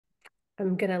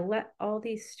I'm going to let all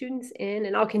these students in,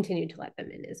 and I'll continue to let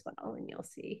them in as well. And you'll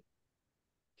see,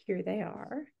 here they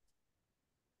are.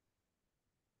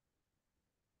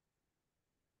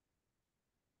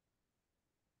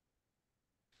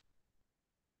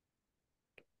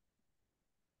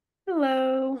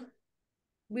 Hello.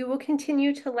 We will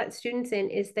continue to let students in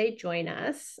as they join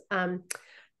us.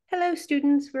 Hello,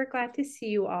 students. We're glad to see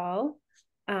you all.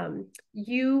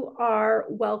 You are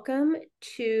welcome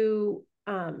to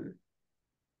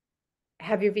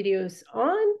have your videos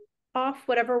on, off,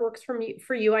 whatever works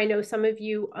for you. I know some of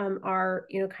you are,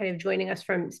 kind of joining us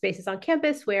from spaces on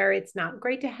campus where it's not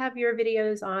great to have your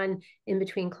videos on in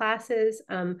between classes.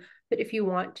 But if you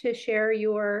want to share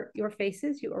your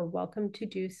faces, you are welcome to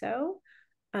do so.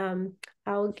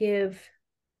 I'll give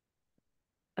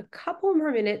a couple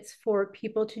more minutes for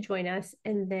people to join us,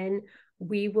 and then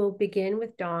we will begin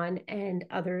with Dawn, and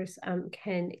others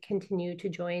can continue to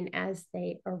join as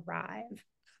they arrive.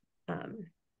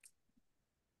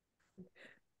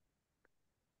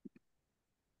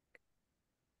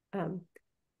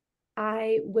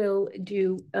 I will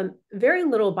do very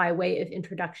little by way of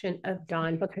introduction of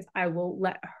Dawn, because I will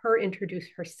let her introduce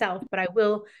herself, but I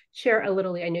will share a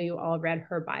little. I know you all read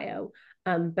her bio.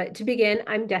 But to begin,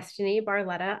 I'm Destiny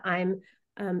Barletta. I'm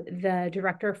the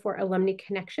director for Alumni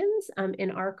Connections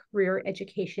in our career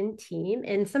education team.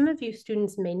 And some of you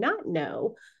students may not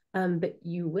know, but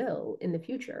you will in the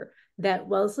future, that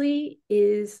Wellesley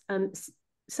is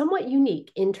somewhat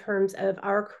unique in terms of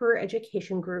our career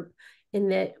education group, in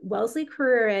that Wellesley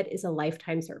Career Ed is a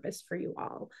lifetime service for you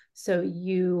all. So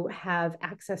you have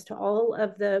access to all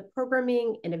of the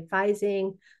programming and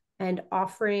advising and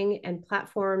offering and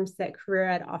platforms that Career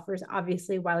Ed offers,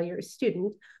 obviously, while you're a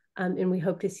student. And we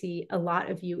hope to see a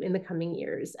lot of you in the coming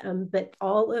years. But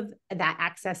all of that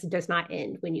access does not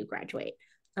end when you graduate,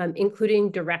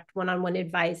 including direct one-on-one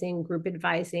advising, group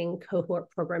advising, cohort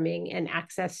programming, and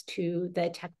access to the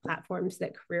tech platforms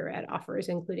that Career Ed offers,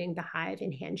 including the Hive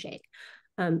and Handshake.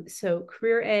 So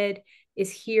Career Ed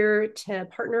is here to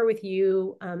partner with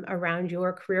you around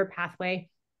your career pathway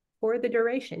for the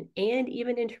duration and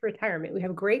even into retirement. We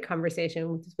have great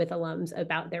conversations with alums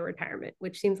about their retirement,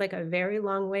 which seems like a very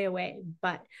long way away,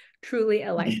 but truly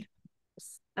a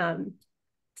lifetime.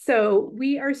 So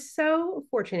we are so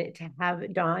fortunate to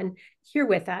have Dawn here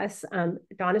with us.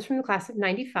 Dawn is from the class of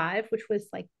 95, which was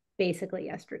like basically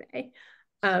yesterday.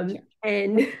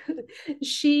 And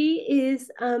she is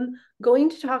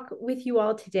going to talk with you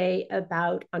all today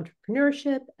about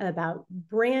entrepreneurship, about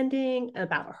branding,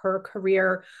 about her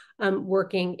career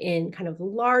working in kind of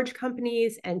large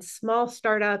companies and small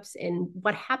startups, and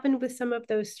what happened with some of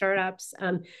those startups.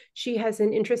 She has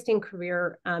an interesting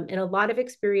career and a lot of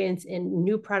experience in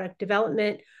new product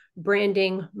development,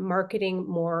 branding, marketing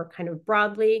more kind of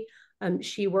broadly.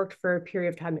 She worked for a period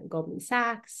of time at Goldman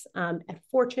Sachs, at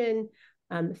Fortune,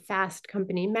 Fast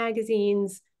Company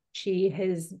magazines. She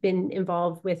has been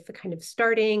involved with the kind of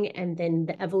starting and then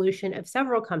the evolution of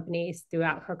several companies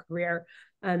throughout her career,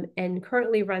 and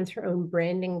currently runs her own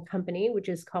branding company, which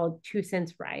is called 2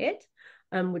 Cents Riot,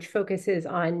 which focuses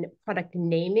on product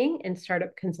naming and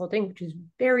startup consulting, which is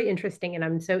very interesting. And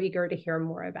I'm so eager to hear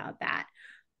more about that.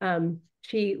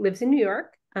 She lives in New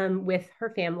York with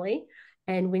her family.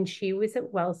 And when she was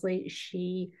at Wellesley,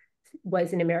 she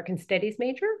was an American Studies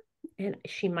major. And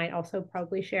she might also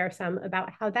probably share some about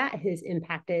how that has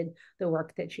impacted the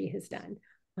work that she has done.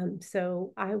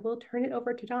 So I will turn it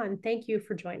over to Dawn. Thank you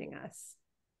for joining us.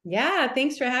 Yeah,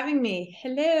 thanks for having me.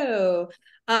 Hello.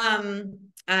 I'm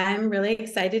really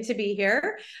excited to be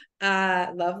here.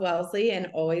 Love Wellesley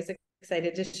and always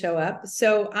excited to show up.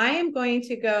 So I am going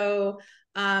to go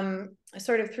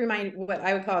sort of through my what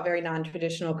I would call a very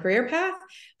non-traditional career path,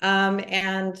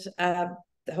 and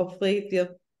hopefully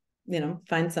you'll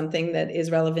find something that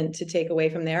is relevant to take away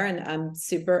from there. And I'm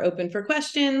super open for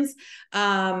questions.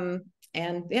 And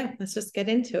yeah, let's just get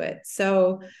into it.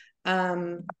 So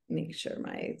make sure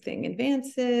my thing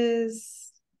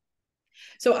advances.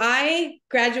 So I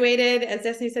graduated, as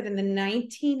Destiny said, in the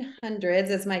 1900s,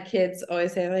 as my kids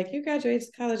always say, like, you graduated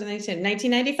college in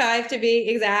 1995 to be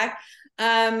exact.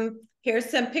 Here's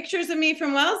some pictures of me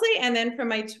from Wellesley, and then from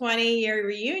my 20-year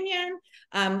reunion.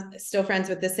 Still friends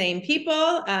with the same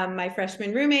people, my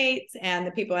freshman roommates and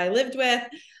the people I lived with.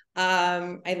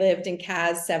 I lived in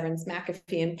Cas, Severance,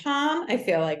 McAfee, and Palm. I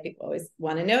feel like people always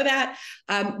want to know that.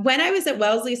 When I was at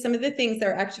Wellesley, some of the things that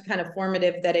were actually kind of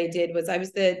formative that I did was I was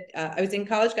in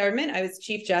college government. I was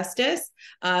Chief Justice.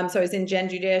 So I was in Gen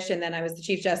Judish, and then I was the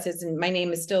Chief Justice, and my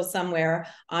name is still somewhere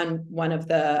on one of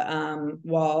the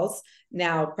walls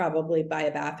now probably buy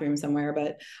a bathroom somewhere.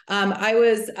 But I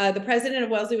was the president of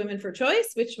Wellesley Women for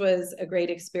Choice, which was a great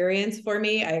experience for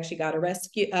me. I actually got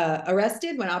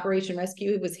arrested when Operation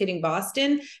Rescue was hitting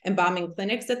Boston and bombing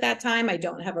clinics at that time. I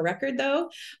don't have a record though.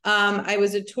 I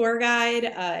was a tour guide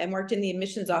and worked in the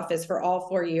admissions office for all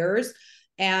 4 years,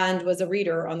 and was a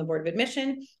reader on the board of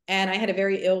admission. And I had a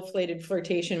very ill-fated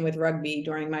flirtation with rugby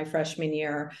during my freshman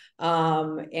year.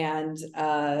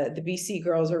 The BC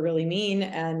girls were really mean,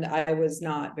 and I was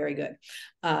not very good.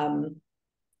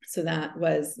 So that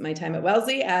was my time at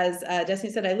Wellesley. As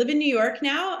Destiny said, I live in New York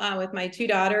now with my 2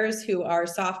 daughters, who are a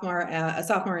sophomore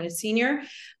and a senior.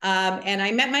 And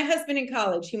I met my husband in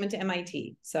college. He went to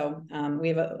MIT. So we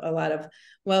have a lot of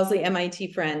Wellesley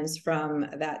MIT friends from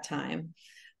that time.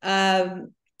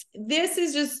 This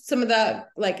is just some of the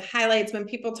like highlights. When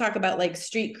people talk about like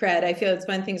street cred, I feel it's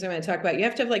one of the things I'm going to talk about. You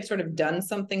have to have like sort of done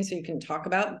something so you can talk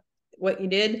about what you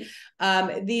did.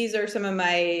 These are some of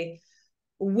my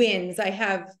wins. I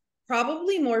have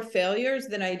probably more failures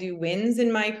than I do wins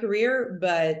in my career,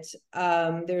 but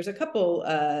there's a couple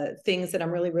things that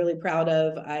I'm really, really proud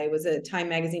of. I was a Time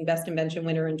Magazine Best Invention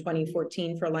winner in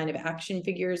 2014 for a line of action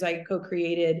figures I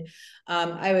co-created.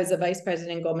 I was a vice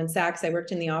president in Goldman Sachs. I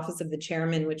worked in the office of the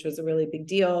chairman, which was a really big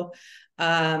deal.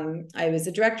 I was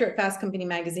a director at Fast Company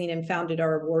Magazine and founded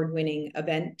our award-winning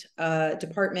event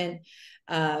department.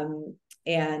 I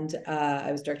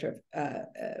was director of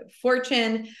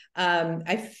Fortune.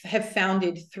 I have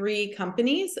founded 3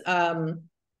 companies.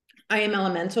 I Am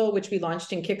Elemental, which we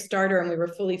launched in Kickstarter, and we were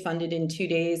fully funded in 2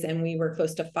 days, and we were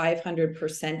close to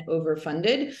 500%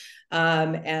 overfunded.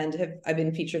 I've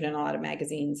been featured in a lot of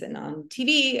magazines and on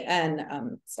TV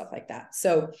and stuff like that.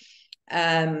 So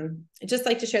I'd just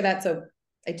like to share that. So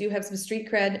I do have some street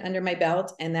cred under my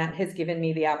belt, and that has given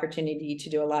me the opportunity to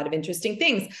do a lot of interesting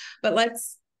things. But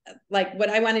what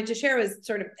I wanted to share was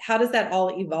sort of how does that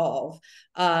all evolve?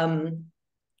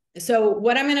 So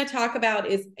what I'm going to talk about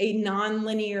is a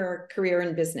non-linear career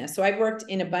in business. So I've worked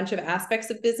in a bunch of aspects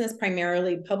of business,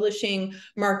 primarily publishing,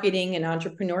 marketing, and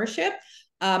entrepreneurship.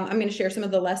 I'm going to share some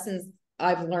of the lessons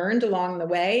I've learned along the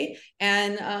way,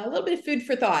 and a little bit of food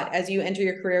for thought as you enter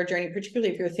your career journey,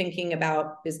 particularly if you're thinking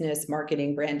about business,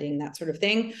 marketing, branding, that sort of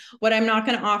thing. What I'm not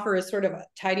going to offer is sort of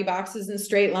tidy boxes and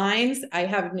straight lines. I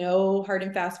have no hard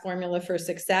and fast formula for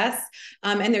success,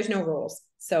 and there's no rules.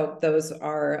 So those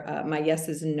are my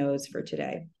yeses and nos for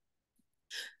today.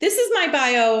 This is my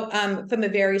bio from a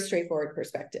very straightforward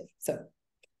perspective. So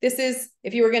this is,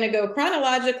 if you were going to go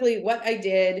chronologically, what I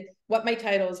did, what my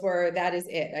titles were, that is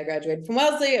it. I graduated from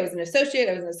Wellesley. I was an associate.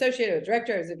 I was a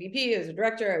director. I was a VP. I was a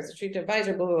director. I was a strategic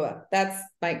advisor, blah, blah, blah. That's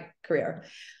my career.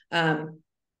 I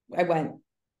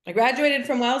graduated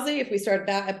from Wellesley, if we start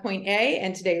that at point A,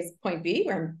 and today's point B,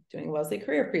 where I'm doing a Wellesley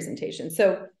career presentation.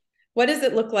 So what does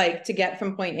it look like to get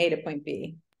from point A to point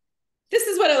B? This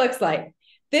is what it looks like.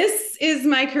 This is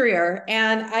my career,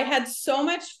 and I had so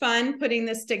much fun putting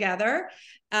this together.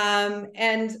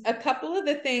 And a couple of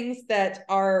the things that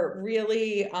are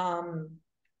really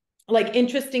like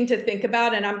interesting to think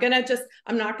about, and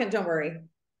don't worry,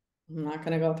 I'm not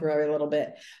gonna go through every little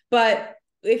bit, but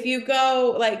if you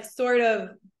go like sort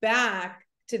of back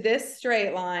to this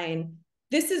straight line,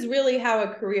 this is really how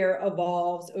a career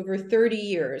evolves over 30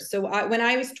 years. So when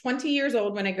I was 20 years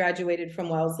old, when I graduated from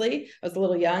Wellesley, I was a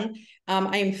little young.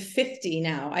 I am 50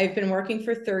 now. I've been working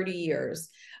for 30 years.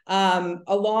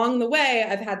 Along the way,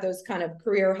 I've had those kind of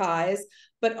career highs,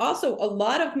 but also a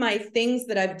lot of my things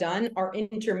that I've done are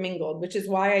intermingled, which is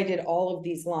why I did all of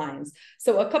these lines.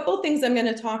 So a couple of things I'm going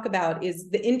to talk about is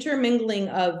the intermingling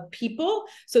of people.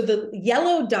 So the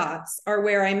yellow dots are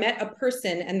where I met a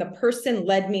person and the person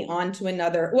led me on to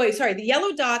another. Wait, sorry. The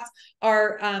yellow dots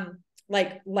are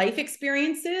like life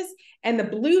experiences, and the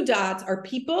blue dots are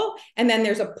people. And then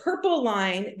there's a purple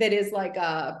line that is like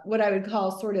what I would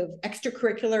call sort of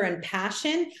extracurricular and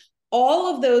passion.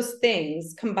 All of those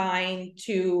things combine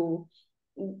to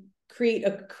create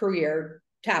a career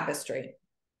tapestry.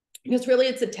 Because really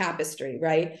it's a tapestry,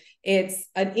 right? It's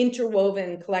an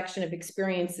interwoven collection of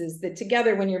experiences that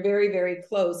together, when you're very, very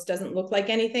close, doesn't look like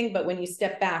anything, but when you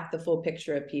step back, the full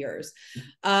picture appears.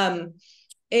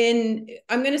 And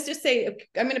I'm going to just say,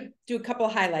 I'm going to do a couple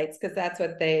of highlights because that's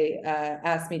what they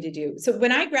asked me to do. So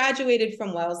when I graduated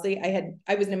from Wellesley,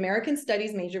 I was an American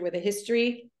Studies major with a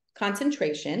history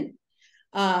concentration.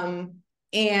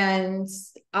 And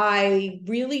I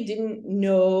really didn't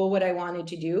know what I wanted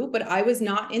to do, but I was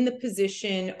not in the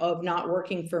position of not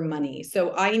working for money.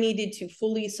 So I needed to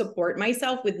fully support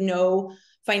myself with no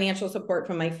financial support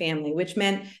from my family, which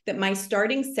meant that my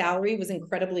starting salary was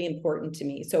incredibly important to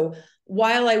me. So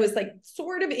while I was like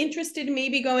sort of interested in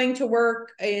maybe going to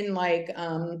work in like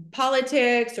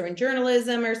politics or in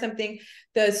journalism or something,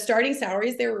 the starting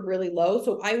salaries there were really low.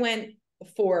 So I went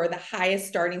for the highest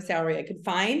starting salary I could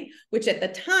find, which at the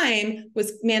time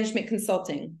was management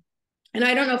consulting. And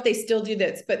I don't know if they still do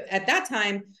this, but at that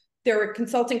time, there were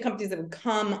consulting companies that would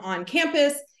come on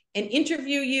campus and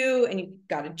interview you, and you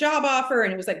got a job offer,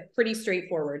 and it was like pretty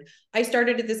straightforward. I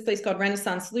started at this place called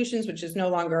Renaissance Solutions, which is no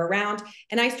longer around,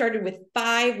 and I started with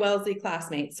 5 Wellesley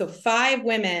classmates. So 5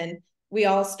 women, we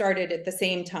all started at the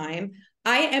same time.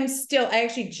 I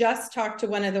actually just talked to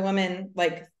one of the women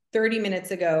like 30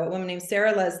 minutes ago, a woman named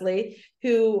Sarah Leslie,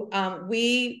 who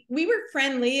we were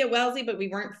friendly at Wellesley, but we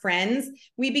weren't friends.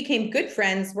 We became good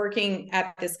friends working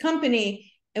at this company.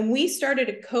 And we started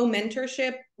a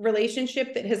co-mentorship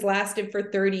relationship that has lasted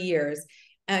for 30 years.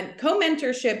 And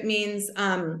co-mentorship means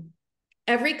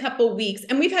every couple weeks,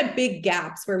 and we've had big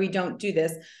gaps where we don't do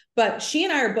this, but she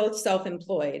and I are both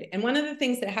self-employed. And one of the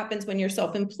things that happens when you're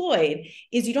self-employed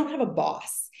is you don't have a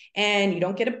boss, and you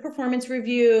don't get a performance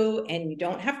review, and you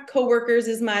don't have coworkers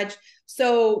as much.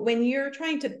 So when you're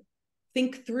trying to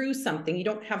think through something, you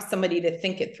don't have somebody to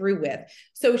think it through with.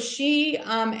 So she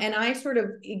and I sort of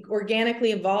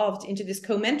organically evolved into this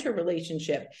co-mentor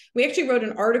relationship. We actually wrote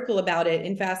an article about it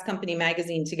in Fast Company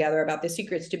magazine together about the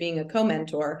secrets to being a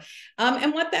co-mentor.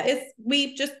 And what that is,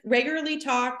 we just regularly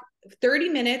talk 30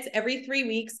 minutes every 3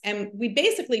 weeks, and we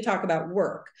basically talk about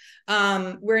work.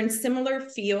 We're in similar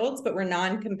fields, but we're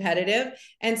non-competitive.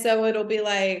 And so it'll be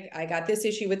like, I got this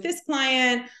issue with this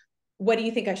client. What do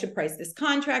you think I should price this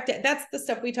contract at? That's the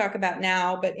stuff we talk about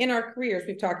now, but in our careers,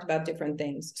 we've talked about different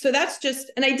things. So that's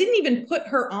just, and I didn't even put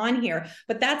her on here,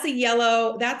 but that's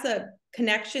a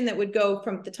connection that would go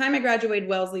from the time I graduated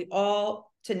Wellesley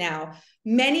all to now.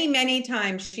 Many, many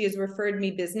times she has referred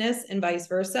me business and vice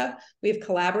versa. We've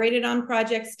collaborated on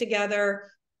projects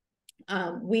together.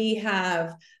 We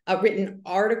have written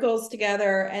articles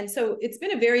together. And so it's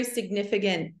been a very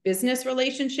significant business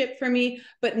relationship for me,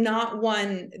 but not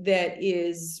one that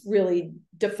is really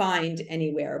defined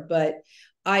anywhere. But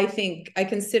I think I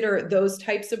consider those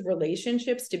types of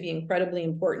relationships to be incredibly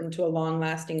important to a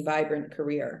long-lasting, vibrant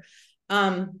career.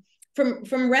 From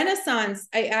Renaissance,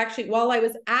 while I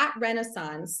was at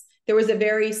Renaissance, there was a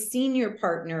very senior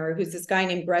partner who's this guy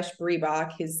named Bresh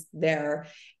Breebach, who's there.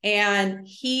 And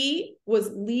he was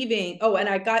leaving. Oh, and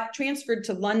I got transferred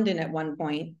to London at one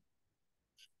point,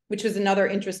 which was another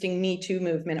interesting Me Too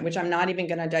movement, which I'm not even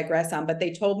going to digress on. But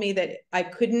they told me that I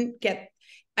couldn't get,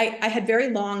 I had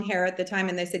very long hair at the time.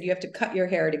 And they said, you have to cut your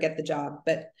hair to get the job.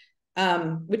 But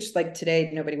which like today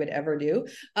nobody would ever do.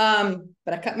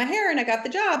 But I cut my hair and I got the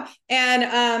job.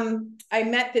 And I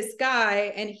met this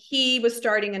guy, and he was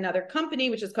starting another company,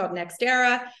 which is called Next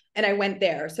Era. And I went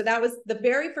there. So that was the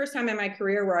very first time in my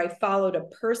career where I followed a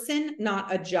person,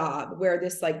 not a job, where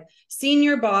this like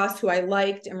senior boss who I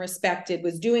liked and respected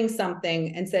was doing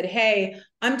something and said, hey,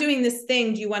 I'm doing this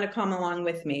thing. Do you want to come along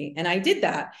with me? And I did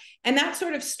that. And that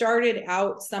sort of started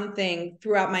out something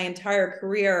throughout my entire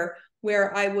career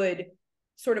where I would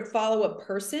sort of follow a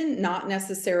person, not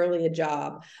necessarily a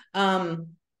job.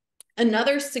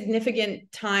 Another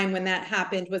significant time when that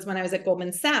happened was when I was at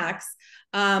Goldman Sachs.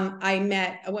 I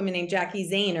met a woman named Jackie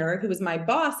Zahner, who was my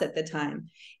boss at the time.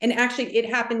 And actually it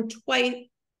happened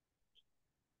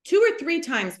 2 or 3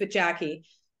 times with Jackie.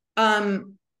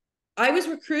 I was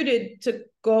recruited to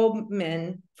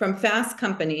Goldman from Fast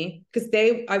Company because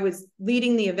I was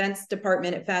leading the events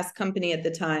department at Fast Company at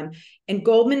the time, and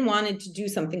Goldman wanted to do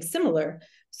something similar.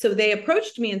 So they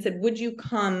approached me and said, would you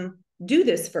come do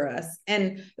this for us?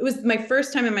 And it was my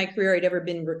first time in my career I'd ever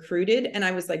been recruited, and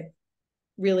I was like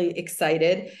really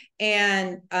excited.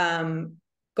 And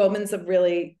Goldman's a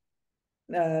really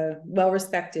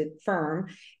well-respected firm.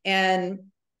 And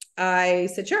I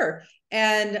said, sure.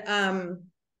 And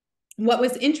what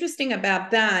was interesting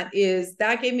about that is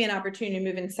that gave me an opportunity to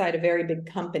move inside a very big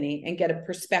company and get a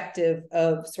perspective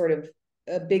of sort of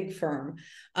a big firm.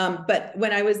 But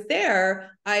when I was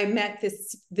there, I met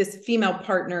this female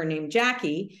partner named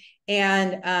Jackie,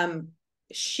 and I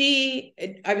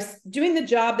was doing the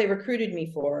job they recruited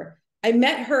me for. I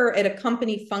met her at a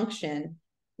company function.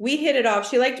 We hit it off.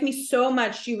 She liked me so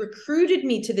much. She recruited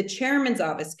me to the chairman's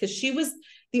office because she was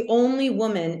the only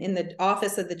woman in the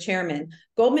office of the chairman.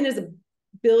 Goldman is a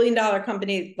billion-dollar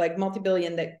company, like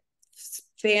multi-billion, that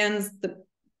spans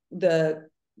the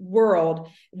world.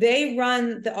 They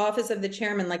run the office of the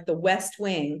chairman like the West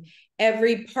Wing.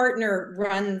 Every partner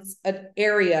runs an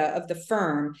area of the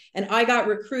firm. And I got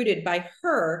recruited by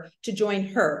her to join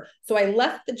her. So I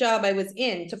left the job I was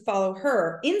in to follow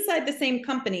her inside the same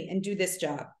company and do this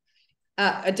job,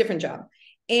 a different job.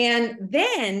 And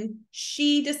then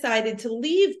she decided to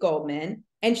leave Goldman.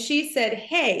 And she said,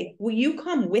 hey, will you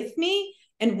come with me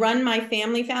and run my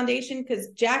family foundation? Because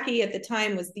Jackie at the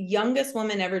time was the youngest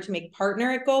woman ever to make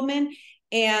partner at Goldman.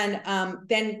 And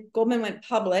then Goldman went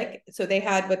public. So they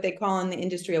had what they call in the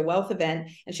industry a wealth event.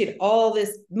 And she had all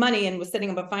this money and was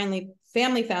setting up a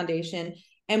family foundation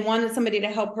and wanted somebody to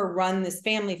help her run this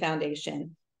family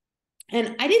foundation.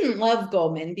 And I didn't love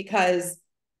Goldman because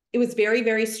it was very,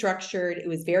 very structured. It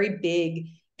was very big.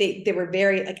 They were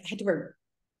very, like, I had to wear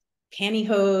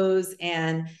pantyhose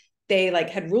and they like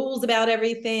had rules about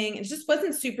everything. It just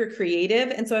wasn't super creative.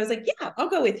 And so I was like, yeah, I'll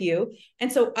go with you. And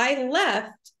so I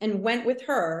left and went with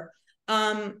her.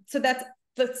 So that's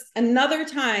another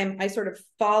time I sort of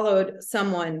followed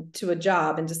someone to a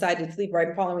job and decided to leave, right?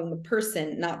 I'm following the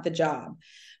person, not the job.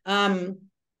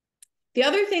 The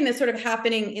other thing that's sort of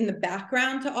happening in the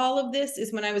background to all of this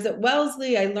is when I was at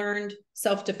Wellesley, I learned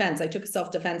self-defense. I took a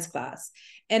self-defense class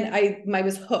and I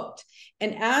was hooked.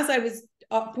 And as I was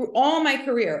through all my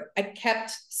career, I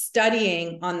kept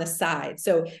studying on the side.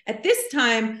 So at this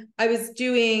time, I was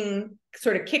doing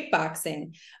sort of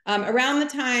kickboxing. Around the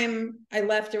time I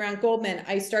left around Goldman,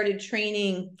 I started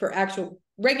training for actual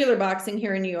regular boxing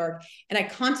here in New York. And I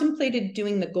contemplated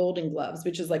doing the Golden Gloves,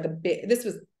 which is like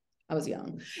I was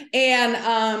young.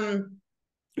 And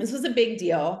this was a big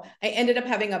deal. I ended up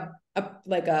having a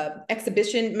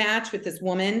exhibition match with this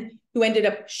woman who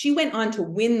she went on to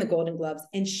win the Golden Gloves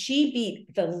and she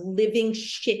beat the living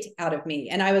shit out of me.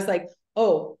 And I was like,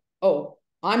 oh,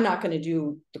 I'm not going to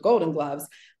do the Golden Gloves.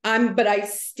 But I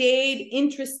stayed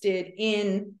interested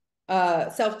in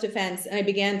self-defense and I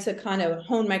began to kind of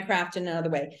hone my craft in another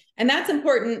way. And that's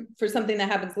important for something that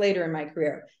happens later in my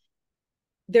career.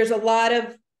 There's a lot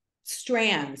of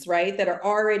strands, right, that are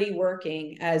already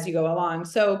working as you go along.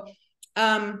 So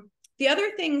the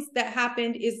other things that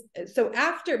happened is, so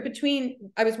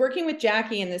I was working with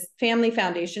Jackie in this family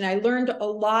foundation, I learned a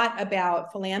lot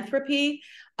about philanthropy,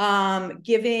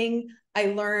 giving. I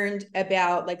learned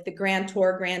about like the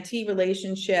grantor-grantee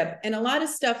relationship and a lot of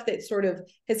stuff that sort of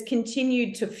has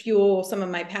continued to fuel some of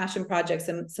my passion projects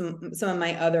and some of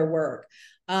my other work.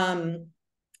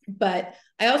 But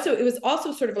it was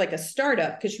also sort of like a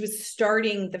startup because she was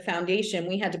starting the foundation.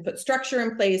 We had to put structure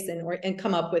in place and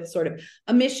come up with sort of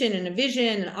a mission and a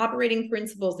vision and operating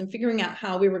principles and figuring out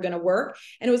how we were going to work.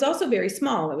 And it was also very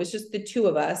small. It was just the two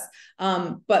of us.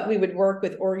 But we would work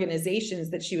with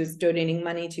organizations that she was donating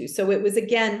money to. So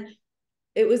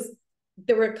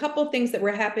there were a couple of things that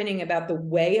were happening about the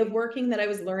way of working that I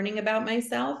was learning about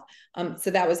myself. So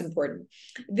that was important.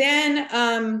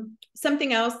 Then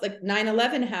something else like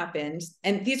 9/11 happened.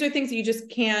 And these are things that you just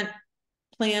can't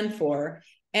plan for.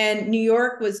 And New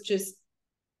York was just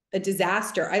a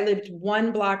disaster. I lived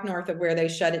one block north of where they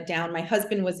shut it down. My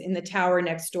husband was in the tower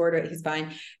next door to it. He's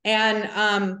fine.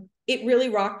 And it really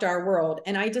rocked our world.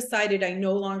 And I decided I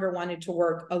no longer wanted to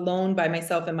work alone by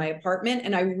myself in my apartment.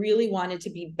 And I really wanted to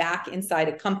be back inside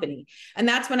a company. And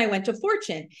that's when I went to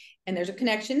Fortune. And there's a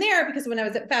connection there because when I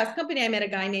was at Fast Company, I met a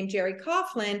guy named Jerry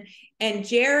Coughlin. And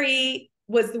Jerry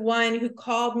was the one who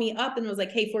called me up and was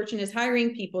like, hey, Fortune is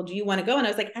hiring people. Do you want to go? And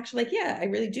I was like, actually, yeah, I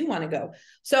really do want to go.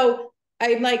 So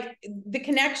the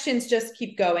connections just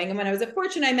keep going. And when I was at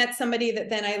Fortune, I met somebody that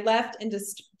then I left and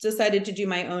just decided to do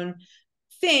my own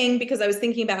thing because I was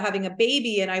thinking about having a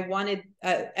baby and I wanted,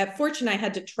 at Fortune, I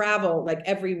had to travel like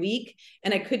every week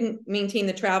and I couldn't maintain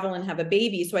the travel and have a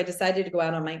baby. So I decided to go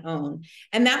out on my own.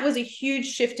 And that was a huge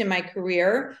shift in my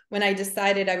career when I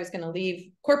decided I was going to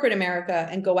leave corporate America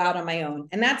and go out on my own.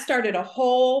 And that started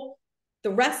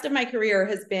the rest of my career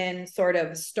has been sort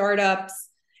of startups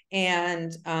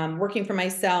and working for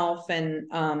myself and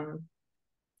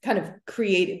kind of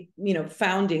creative,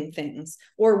 founding things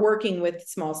or working with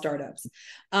small startups.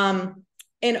 And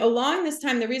along this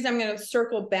time, the reason I'm going to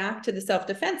circle back to the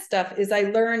self-defense stuff is I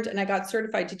learned and I got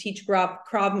certified to teach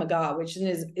Krav Maga, which is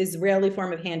an Israeli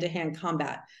form of hand-to-hand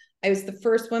combat. I was the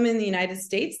first woman in the United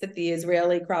States that the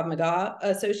Israeli Krav Maga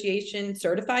Association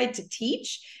certified to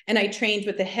teach. And I trained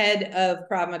with the head of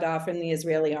Krav Maga from the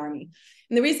Israeli army.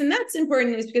 And the reason that's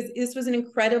important is because this was an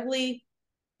incredibly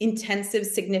intensive,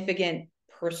 significant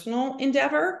personal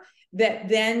endeavor that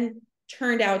then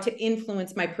turned out to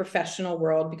influence my professional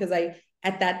world because I,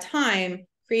 at that time,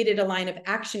 created a line of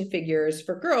action figures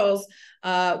for girls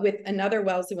with another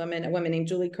Wellesley woman, a woman named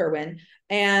Julie Kerwin.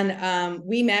 And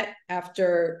we met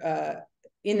after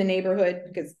in the neighborhood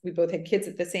because we both had kids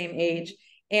at the same age.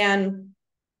 And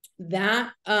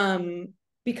that,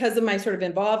 because of my sort of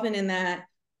involvement in that,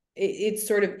 it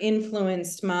sort of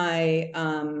influenced my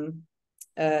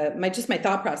my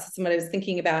thought process and what I was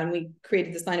thinking about. And we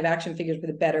created this line of action figures with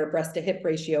a better breast to hip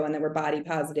ratio, and that were body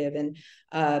positive and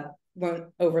weren't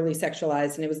overly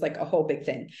sexualized. And it was like a whole big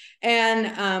thing.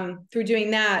 And through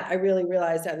doing that, I really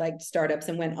realized I liked startups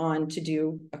and went on to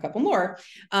do a couple more,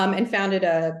 and founded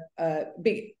a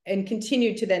big, and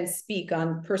continued to then speak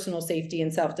on personal safety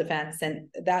and self-defense. And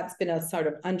that's been a sort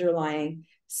of underlying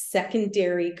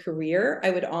secondary career I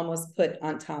would almost put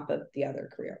on top of the other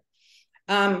career.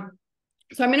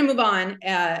 So I'm going to move on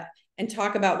and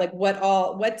talk about like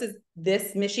what does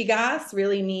this Michigas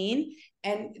really mean?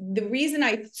 And the reason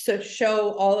I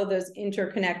show all of those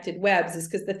interconnected webs is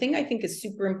because the thing I think is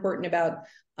super important about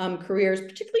careers,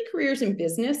 particularly careers in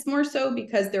business more so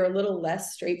because they're a little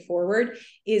less straightforward,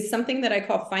 is something that I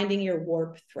call finding your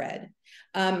warp thread.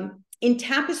 In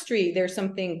tapestry, there's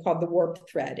something called the warp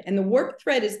thread. And the warp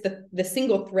thread is the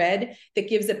single thread that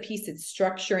gives a piece its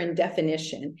structure and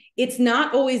definition. It's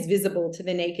not always visible to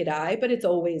the naked eye, but it's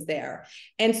always there.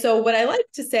 And so what I like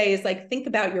to say is like, think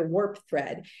about your warp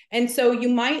thread. And so you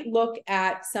might look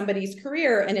at somebody's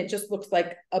career and it just looks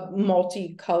like a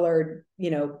multicolored,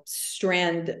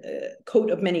 strand,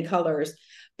 coat of many colors.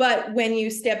 But when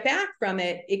you step back from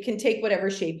it, it can take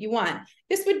whatever shape you want.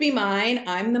 This would be mine.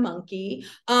 I'm the monkey,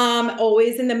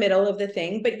 always in the middle of the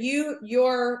thing. But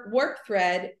your warp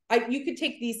thread, you could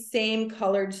take these same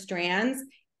colored strands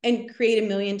and create a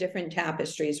million different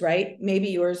tapestries, right? Maybe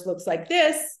yours looks like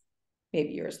this.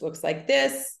 Maybe yours looks like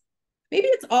this. Maybe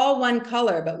it's all one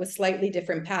color, but with slightly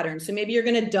different patterns. So maybe you're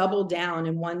going to double down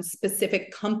in one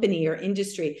specific company or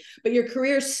industry, but your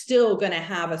career is still going to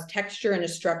have a texture and a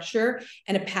structure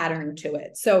and a pattern to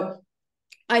it. So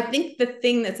I think the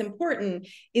thing that's important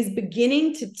is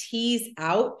beginning to tease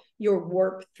out your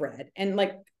warp thread. And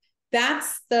like,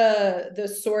 that's the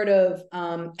sort of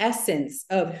essence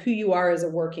of who you are as a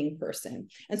working person.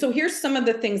 And so here's some of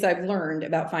the things I've learned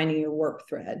about finding your warp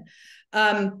thread.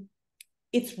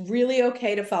 It's really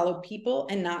okay to follow people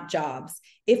and not jobs.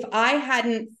 If I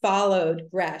hadn't followed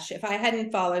Gresh, if I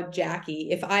hadn't followed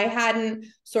Jackie, if I hadn't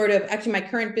actually my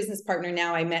current business partner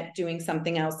now I met doing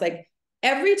something else, like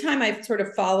every time I've sort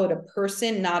of followed a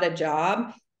person, not a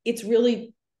job, it's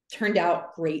really turned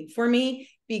out great for me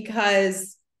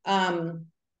because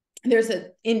there's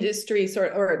an industry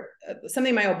or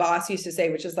something my old boss used to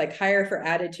say, which is like hire for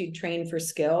attitude, train for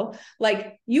skill.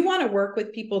 Like you want to work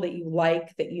with people that you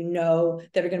like, that you know,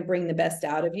 that are going to bring the best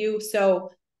out of you.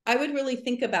 So I would really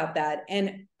think about that.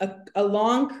 And a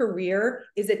long career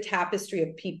is a tapestry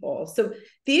of people. So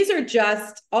these are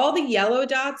just, all the yellow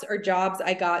dots are jobs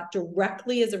I got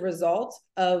directly as a result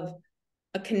of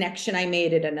a connection I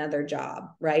made at another job,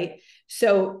 right?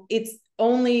 So it's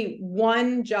only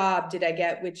one job did I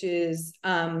get, which is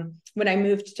when I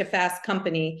moved to Fast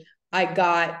Company, I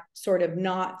got sort of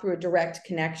not through a direct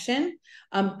connection,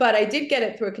 but I did get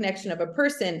it through a connection of a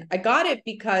person. I got it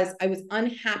because I was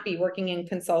unhappy working in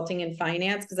consulting and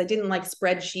finance because I didn't like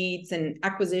spreadsheets and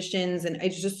acquisitions, and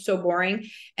it's just so boring.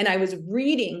 And I was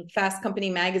reading Fast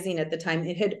Company magazine at the time.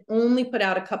 It had only put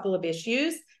out a couple of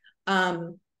issues.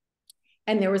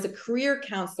 And there was a career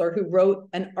counselor who wrote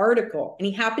an article, and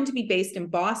he happened to be based in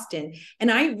Boston.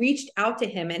 And I reached out to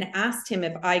him and asked him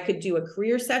if I could do a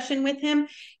career session with him.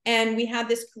 And we had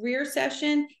this career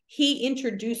session. He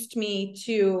introduced me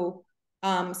to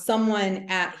someone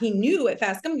he knew at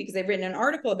Fast Company because I've written an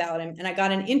article about him, and I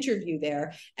got an interview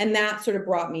there. And that sort of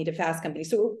brought me to Fast Company.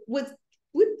 So it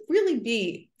would really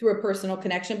be through a personal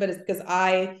connection, but it's because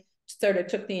I sort of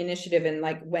took the initiative and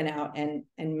like went out and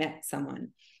met someone.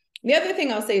 The other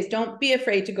thing I'll say is don't be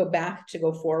afraid to go back, to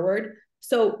go forward.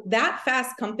 So that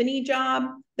Fast Company job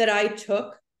that I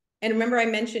took, and remember I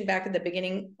mentioned back at the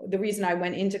beginning, the reason I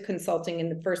went into consulting in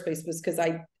the first place was because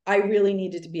I really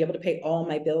needed to be able to pay all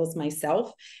my bills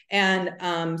myself.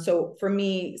 And so for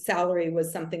me, salary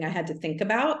was something I had to think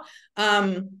about.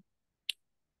 To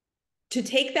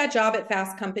take that job at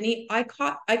Fast Company, I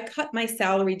cut my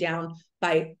salary down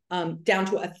by down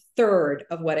to a third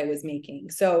of what I was making.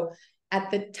 So at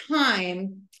the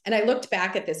time, and I looked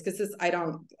back at this because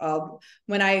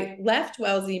when I left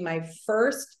Wellesley, my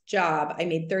first job, I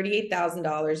made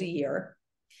 $38,000 a year.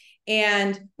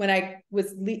 And when I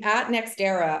was at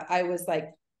NextEra, I was like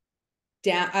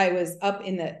I was up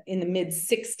in the mid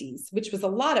 60s, which was a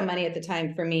lot of money at the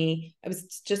time for me. I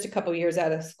was just a couple of years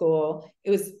out of school.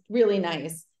 It was really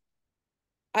nice.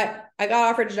 I got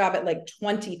offered a job at like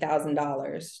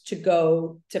 $20,000 to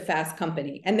go to Fast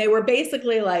Company. And they were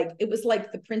basically like, it was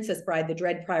like the Princess Bride, the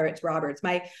Dread Pirates Roberts.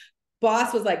 My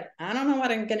boss was like, I don't know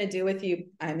what I'm going to do with you.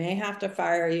 I may have to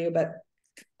fire you, but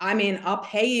I mean, I'll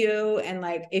pay you. And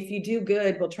like, if you do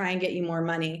good, we'll try and get you more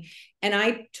money. And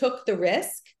I took the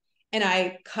risk and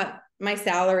I cut my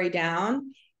salary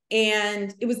down.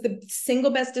 And it was the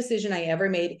single best decision I ever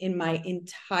made in my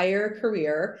entire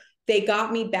career. They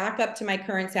got me back up to my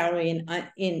current salary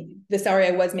in the salary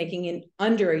I was making in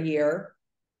under a year.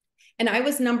 And I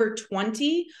was number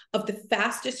 20 of the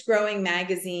fastest growing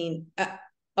magazine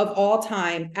of all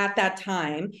time at that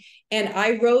time. And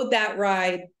I rode that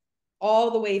ride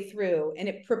all the way through, and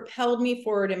it propelled me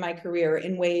forward in my career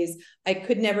in ways I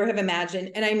could never have imagined.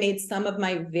 And I made some of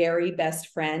my very best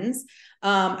friends.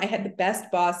 I had the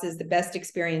best bosses, the best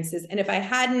experiences. And if I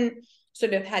hadn't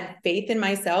sort of had faith in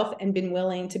myself and been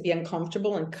willing to be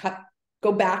uncomfortable and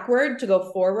go backward to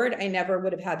go forward, I never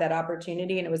would have had that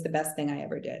opportunity. And it was the best thing I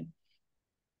ever did.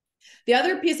 The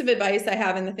other piece of advice I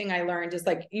have, and the thing I learned, is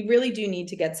like, you really do need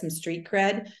to get some street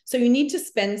cred. So you need to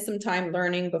spend some time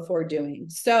learning before doing.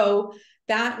 So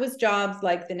that was jobs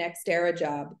like the Next Era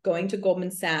job, going to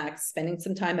Goldman Sachs, spending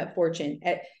some time at Fortune.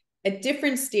 At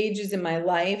different stages in my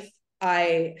life,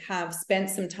 I have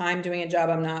spent some time doing a job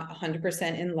I'm not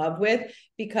 100% in love with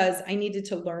because I needed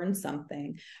to learn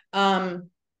something. And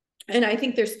I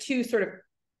think there's two sort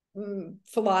of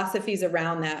philosophies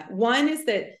around that. One is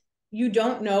that you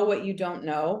don't know what you don't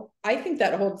know. I think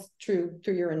that holds true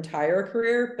through your entire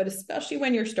career, but especially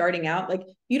when you're starting out, like,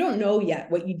 you don't know yet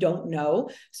what you don't know.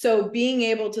 So being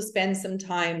able to spend some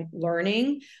time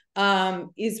learning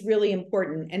is really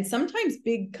important. And sometimes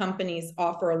big companies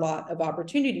offer a lot of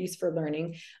opportunities for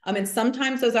learning. And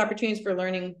sometimes those opportunities for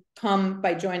learning come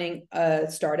by joining a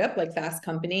startup like Fast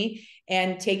Company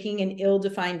and taking an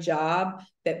ill-defined job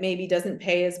that maybe doesn't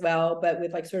pay as well, but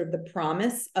with like sort of the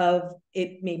promise of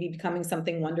it maybe becoming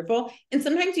something wonderful. And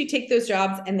sometimes you take those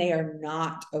jobs and they are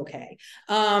not okay.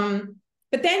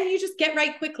 But then you just get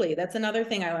right quickly. That's another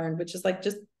thing I learned, which is like,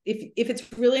 just if it's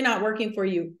really not working for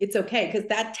you, it's okay. Because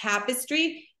that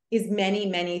tapestry is many,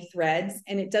 many threads,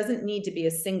 and it doesn't need to be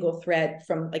a single thread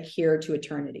from like here to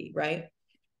eternity, right?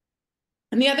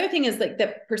 And the other thing is like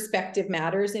that perspective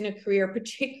matters in a career,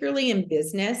 particularly in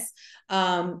business.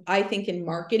 I think in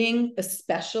marketing,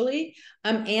 especially,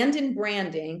 and in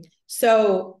branding.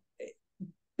 So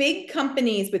big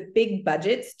companies with big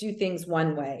budgets do things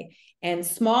one way, and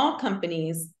small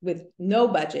companies with no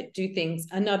budget do things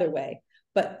another way.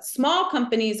 But small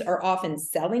companies are often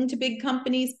selling to big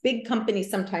companies. Big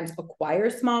companies sometimes acquire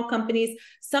small companies.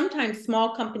 Sometimes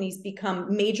small companies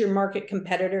become major market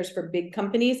competitors for big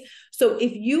companies. So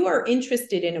if you are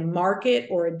interested in a market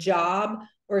or a job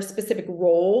or a specific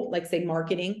role, like say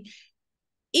marketing,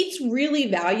 it's really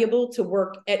valuable to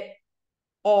work at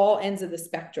all ends of the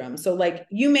spectrum. So like,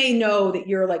 you may know that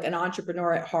you're like an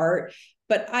entrepreneur at heart,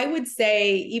 but I would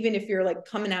say, even if you're like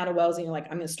coming out of Wells and you're like,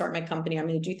 I'm going to start my company, I'm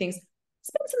going to do things,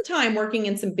 spend some time working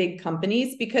in some big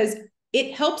companies, because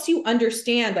it helps you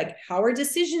understand, like, how are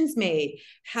decisions made?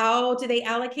 How do they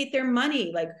allocate their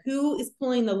money? Like, who is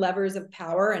pulling the levers of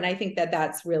power? And I think that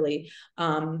that's really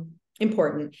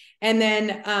important. And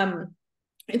then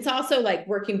it's also like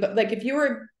working, but like, if you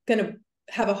were going to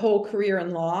have a whole career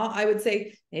in law, I would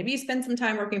say maybe you spend some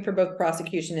time working for both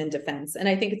prosecution and defense. And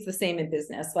I think it's the same in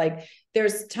business. Like,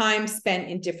 there's time spent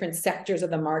in different sectors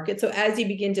of the market. So as you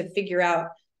begin to figure out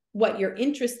what you're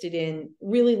interested in,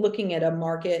 really looking at a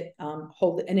market and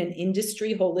an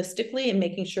industry holistically, and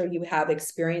making sure you have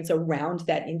experience around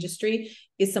that industry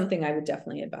is something I would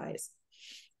definitely advise.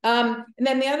 And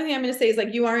then the other thing I'm going to say is,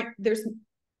 like,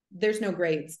 there's no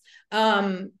grades.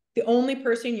 The only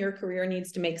person your career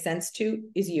needs to make sense to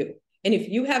is you. And if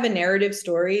you have a narrative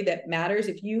story that matters,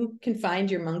 if you can find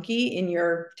your monkey in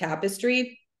your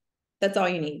tapestry, that's all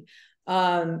you need.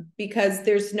 Because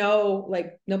there's no,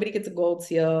 like, nobody gets a gold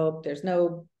seal. There's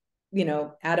no,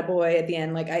 attaboy at the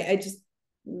end. Like, I just,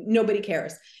 nobody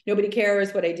cares. Nobody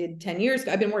cares what I did 10 years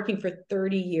ago. I've been working for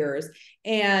 30 years.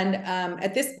 And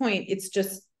at this point, it's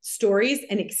just stories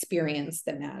and experience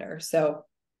that matter. So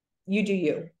you do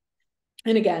you.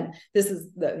 And again, this is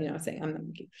the, saying I'm the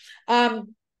monkey.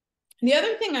 The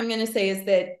other thing I'm going to say is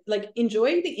that, like,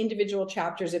 enjoy the individual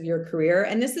chapters of your career.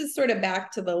 And this is sort of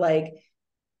back to the, like,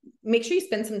 make sure you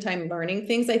spend some time learning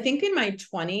things. I think in my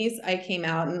 20s, I came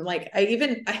out and, like,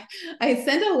 I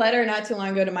sent a letter not too long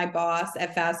ago to my boss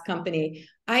at Fast Company.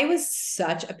 I was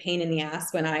such a pain in the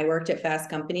ass when I worked at Fast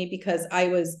Company, because I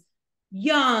was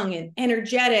young and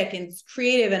energetic and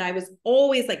creative, and I was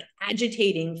always like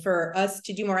agitating for us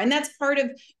to do more. And that's part of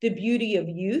the beauty of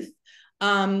youth.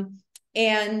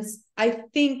 And I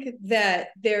think that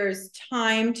there's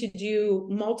time to do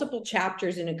multiple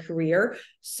chapters in a career.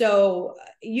 So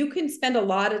you can spend a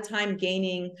lot of time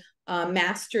gaining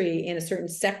mastery in a certain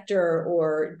sector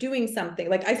or doing something.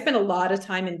 Like I spent a lot of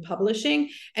time in publishing,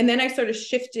 and then I sort of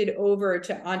shifted over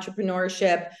to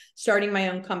entrepreneurship, starting my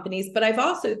own companies. But I've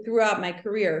also, throughout my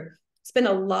career, spent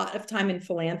a lot of time in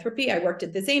philanthropy. I worked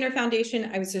at the Zahner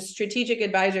Foundation. I was a strategic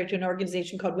advisor to an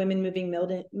organization called Women Moving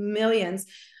Millions,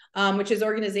 which is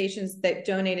organizations that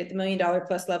donate at the $1 million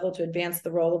plus level to advance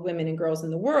the role of women and girls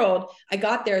in the world. I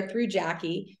got there through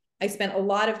Jackie. I spent a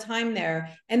lot of time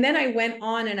there. And then I went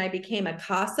on and I became a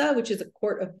CASA, which is a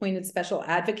court-appointed special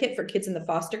advocate for kids in the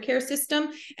foster care system.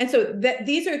 And so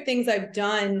these are things I've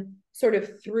done sort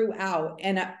of throughout.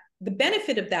 And the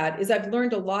benefit of that is I've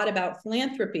learned a lot about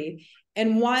philanthropy.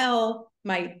 And while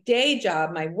my day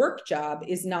job, my work job,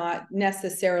 is not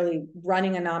necessarily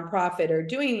running a nonprofit or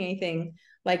doing anything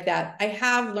like that, I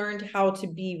have learned how to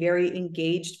be very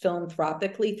engaged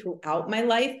philanthropically throughout my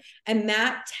life. And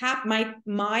that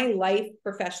my life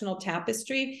professional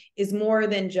tapestry is more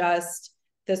than just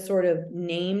the sort of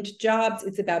named jobs.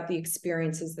 It's about the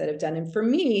experiences that I've done. And for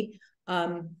me,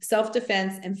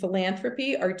 self-defense and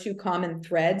philanthropy are two common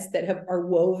threads that are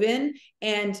woven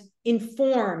and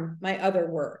inform my other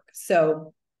work.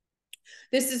 So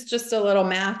this is just a little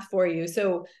math for you.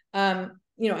 So,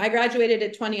 I graduated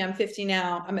at 20. I'm 50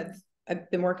 now. I've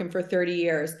been working for 30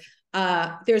 years.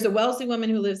 There's a Wellesley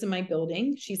woman who lives in my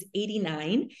building. She's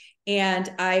 89.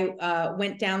 And I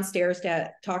went downstairs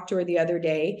to talk to her the other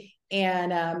day.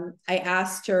 And I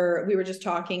asked her, we were just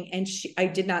talking, and I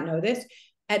did not know this.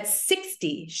 At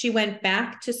 60, she went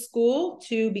back to school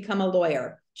to become a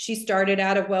lawyer. She started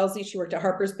out of Wellesley. She worked at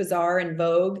Harper's Bazaar and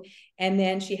Vogue. And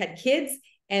then she had kids.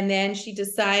 And then she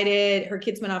decided, her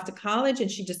kids went off to college,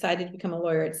 and she decided to become a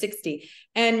lawyer at 60.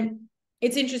 And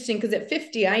it's interesting because at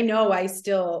 50, I know I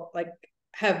still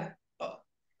have a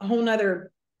whole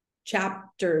nother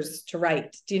chapters to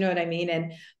write. Do you know what I mean?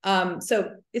 And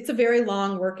so it's a very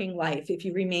long working life if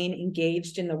you remain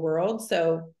engaged in the world.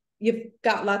 So you've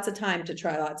got lots of time to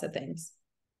try lots of things.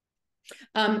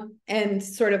 And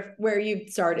sort of where you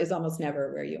start is almost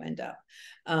never where you end up.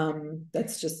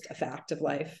 That's just a fact of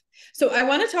life. So I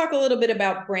want to talk a little bit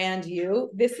about brand you.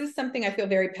 This is something I feel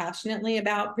very passionately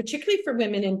about, particularly for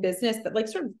women in business, but like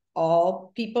sort of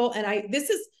all people. And this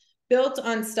is built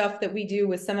on stuff that we do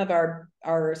with some of our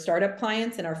startup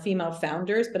clients and our female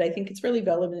founders, but I think it's really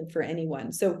relevant for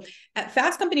anyone. So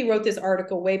Fast Company wrote this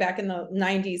article way back in the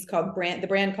 90s called The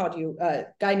Brand Called You. A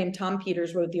guy named Tom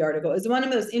Peters wrote the article. It's one of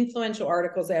the most influential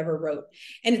articles I ever wrote.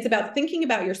 And it's about thinking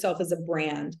about yourself as a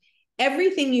brand.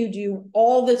 Everything you do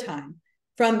all the time,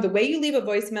 from the way you leave a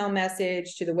voicemail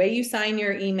message, to the way you sign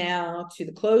your email, to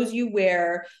the clothes you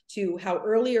wear, to how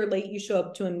early or late you show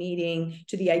up to a meeting,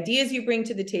 to the ideas you bring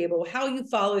to the table, how you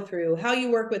follow through, how you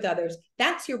work with others,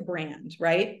 that's your brand,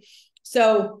 right?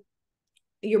 So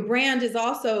your brand is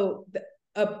also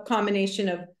a combination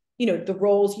of, the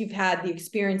roles you've had, the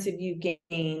experience that you've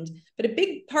gained. But a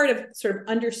big part of sort of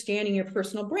understanding your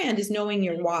personal brand is knowing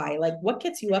your why, like what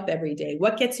gets you up every day,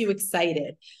 what gets you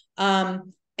excited.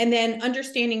 And then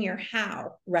understanding your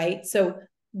how, right? So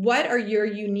what are your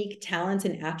unique talents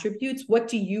and attributes? What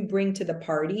do you bring to the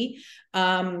party?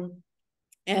 And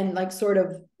like sort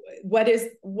of what is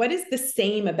the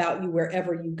same about you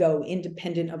wherever you go,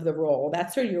 independent of the role?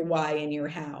 That's sort of your why and your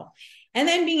how. And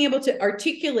then being able to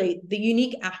articulate the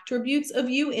unique attributes of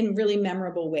you in really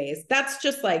memorable ways. That's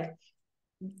just like,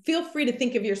 feel free to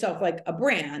think of yourself like a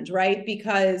brand, right?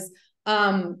 Because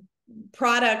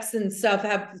products and stuff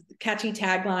have catchy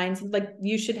taglines. Like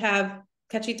you should have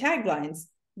catchy taglines,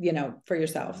 for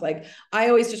yourself. Like I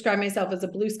always describe myself as a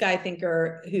blue sky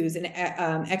thinker who's an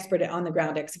expert at on the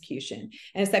ground execution.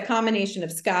 And it's that combination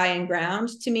of sky and ground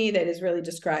to me that is really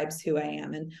describes who I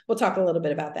am. And we'll talk a little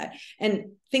bit about that.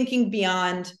 And thinking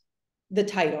beyond the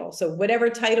title. So whatever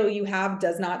title you have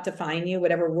does not define you.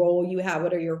 Whatever role you have,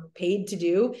 whatever you're paid to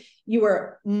do, you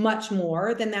are much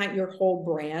more than that. Your whole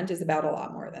brand is about a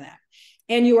lot more than that.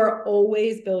 And you are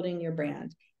always building your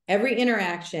brand. Every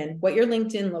interaction, what your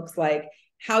LinkedIn looks like,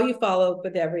 how you follow up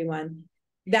with everyone,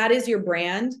 that is your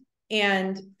brand.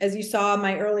 And as you saw in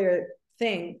my earlier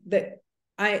thing, that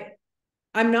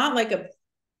I'm not like a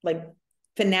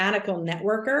fanatical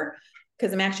networker,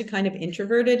 because I'm actually kind of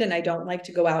introverted and I don't like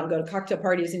to go out and go to cocktail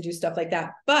parties and do stuff like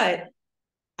that. But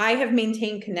I have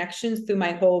maintained connections through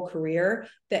my whole career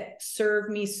that serve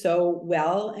me so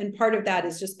well. And part of that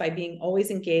is just by being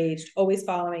always engaged, always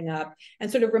following up,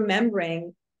 and sort of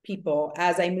remembering people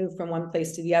as I move from one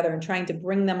place to the other and trying to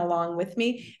bring them along with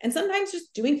me. And sometimes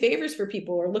just doing favors for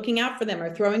people or looking out for them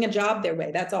or throwing a job their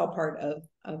way. That's all part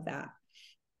of that.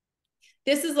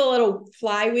 This is a little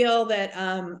flywheel that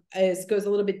goes a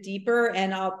little bit deeper,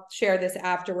 and I'll share this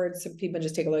afterwards so people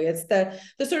just take a look. It's the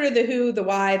sort of the who, the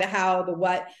why, the how, the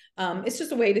what. It's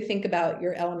just a way to think about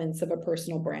your elements of a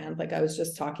personal brand, like I was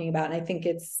just talking about. And I think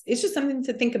it's just something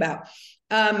to think about.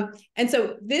 And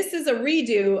so this is a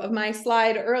redo of my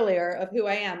slide earlier of who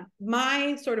I am.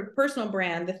 My sort of personal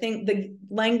brand, the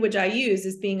language I use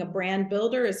is being a brand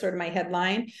builder is sort of my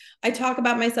headline. I talk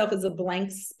about myself as a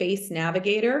blank space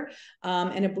navigator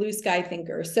and a blue sky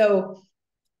thinker. So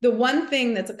the one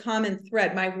thing that's a common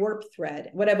thread, my warp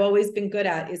thread, what I've always been good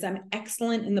at is I'm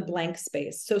excellent in the blank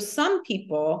space. So some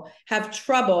people have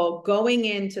trouble going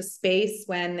into space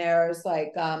when there's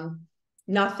like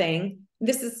nothing.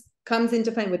 This comes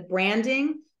into play with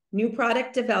branding, new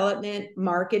product development,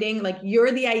 marketing. Like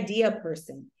you're the idea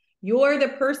person. You're the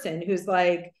person who's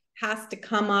like, has to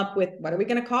come up with, what are we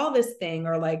going to call this thing?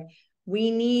 Or like,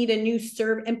 we need a new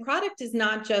service. And product is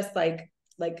not just like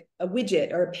a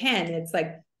widget or a pen. It's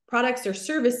like products or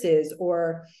services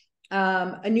or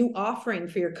a new offering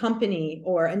for your company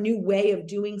or a new way of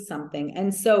doing something.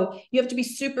 And so you have to be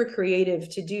super creative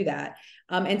to do that.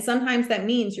 And sometimes that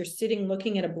means you're sitting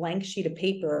looking at a blank sheet of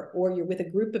paper, or you're with a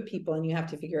group of people and you have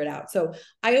to figure it out. So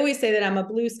I always say that I'm a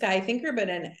blue sky thinker, but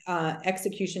an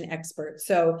execution expert.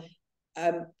 So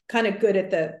I'm kind of good at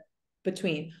the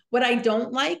between. What I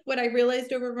don't like, what I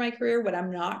realized over my career, what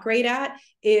I'm not great at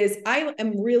is I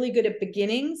am really good at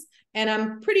beginnings and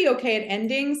I'm pretty okay at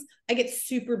endings. I get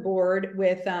super bored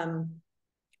with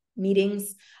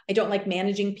meetings. I don't like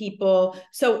managing people.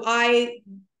 So I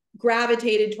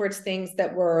gravitated towards things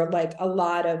that were like a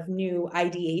lot of new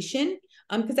ideation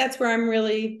because that's where I'm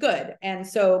really good. And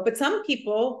so, but some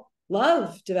people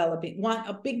love developing, want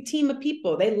a big team of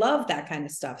people. They love that kind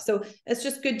of stuff. So it's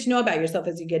just good to know about yourself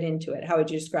as you get into it. How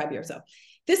would you describe yourself?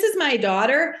 This is my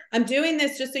daughter. I'm doing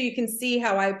this just so you can see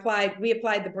how we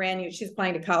applied the brand new, she's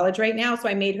applying to college right now. So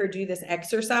I made her do this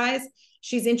exercise.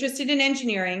 She's interested in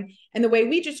engineering. And the way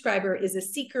we describe her is a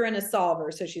seeker and a solver.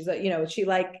 So she's, she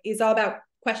is all about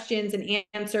questions and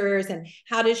answers and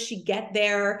how does she get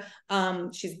there.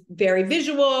 She's very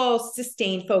visual,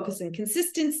 sustained focus and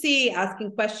consistency,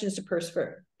 asking questions to push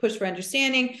for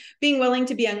understanding, being willing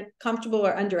to be uncomfortable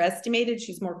or underestimated.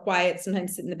 She's more quiet,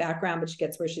 sometimes sit in the background, but she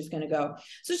gets where she's going to go.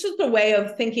 So it's just a way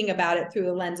of thinking about it through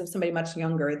the lens of somebody much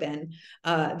younger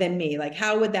than me. Like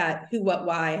how would that who, what,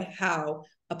 why, how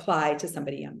apply to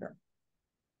somebody younger?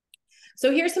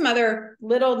 So here's some other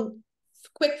little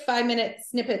quick 5-minute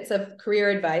snippets of career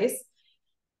advice.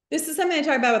 This is something I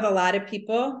talk about with a lot of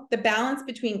people, the balance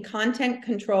between content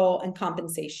control and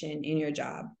compensation in your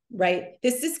job, right?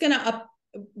 This is going to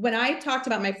when I talked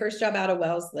about my first job out of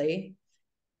Wellesley,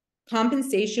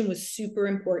 compensation was super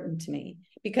important to me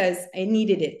because I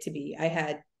needed it to be. I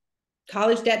had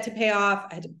college debt to pay off.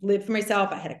 I had to live for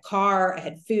myself. I had a car. I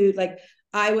had food. Like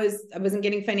I wasn't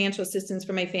getting financial assistance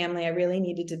from my family. I really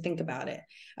needed to think about it.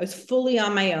 I was fully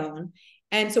on my own.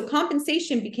 And so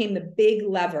compensation became the big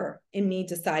lever in me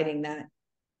deciding that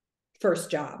first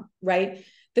job, right?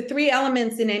 The three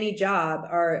elements in any job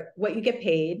are what you get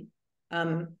paid,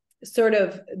 sort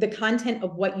of the content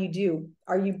of what you do.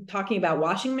 Are you talking about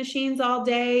washing machines all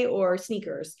day or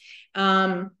sneakers?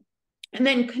 And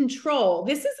then control.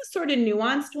 This is a sort of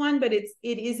nuanced one, but it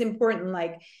is important.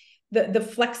 Like the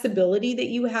flexibility that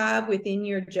you have within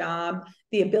your job,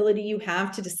 the ability you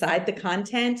have to decide the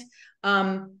content.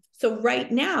 So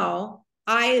right now,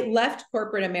 I left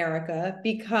corporate America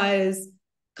because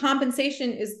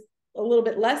compensation is a little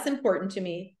bit less important to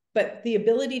me, but the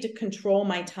ability to control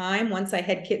my time once I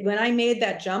had kids, when I made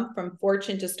that jump from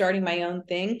Fortune to starting my own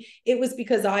thing, it was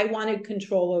because I wanted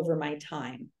control over my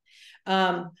time.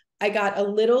 I got a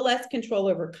little less control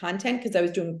over content because I was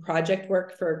doing project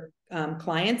work for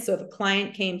clients. So if a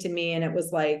client came to me and it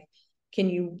was like, can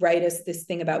you write us this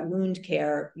thing about wound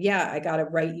care? Yeah, I got to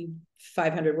write you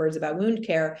 500 words about wound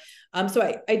care. So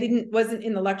I wasn't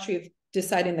in the luxury of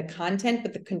deciding the content,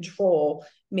 but the control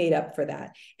made up for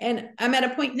that. And I'm at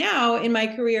a point now in my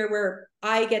career where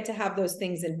I get to have those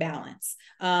things in balance.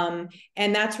 And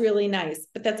that's really nice.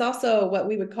 But that's also what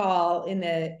we would call in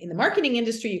the marketing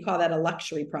industry, you call that a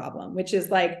luxury problem, which is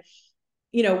like,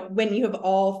 when you have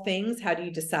all things, how do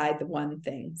you decide the one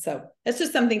thing? So that's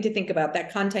just something to think about,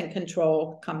 that content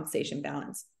control, compensation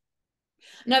balance.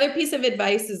 Another piece of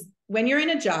advice is when you're in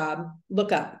a job,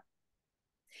 look up.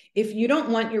 If you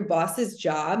don't want your boss's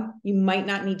job, you might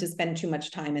not need to spend too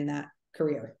much time in that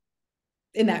career,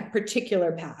 in that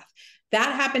particular path.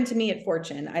 That happened to me at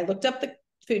Fortune. I looked up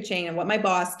food chain and what my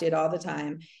boss did all the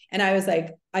time. And I was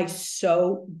like, I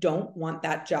so don't want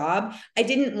that job. I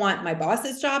didn't want my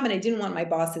boss's job, and I didn't want my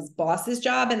boss's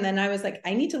job. And then I was like,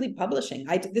 I need to leave publishing.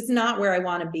 This is not where I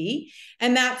want to be.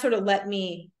 And that sort of led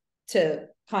me to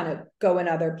kind of go in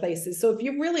other places. So if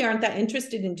you really aren't that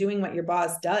interested in doing what your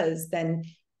boss does, then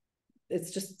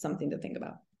it's just something to think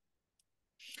about.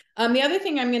 The other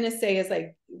thing I'm going to say is,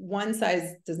 like, one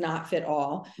size does not fit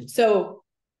all. So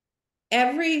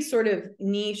every sort of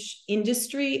niche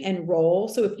industry and role.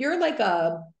 So if you're like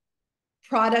a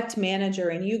product manager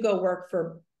and you go work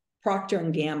for Procter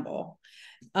and Gamble,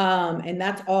 and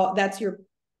that's your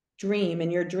dream,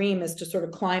 and your dream is to sort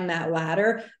of climb that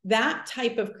ladder, that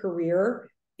type of career,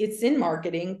 it's in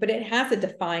marketing, but it has a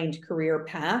defined career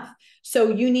path. So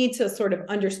you need to sort of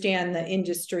understand the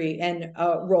industry and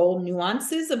role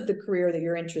nuances of the career that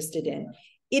you're interested in.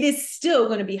 It is still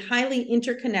going to be highly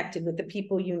interconnected with the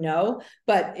people you know,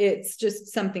 but it's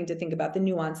just something to think about, the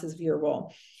nuances of your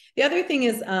role. The other thing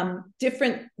is there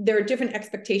are different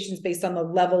expectations based on the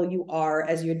level you are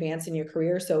as you advance in your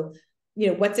career. So, you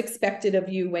know, what's expected of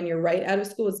you when you're right out of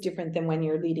school is different than when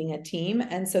you're leading a team.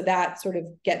 And so that sort of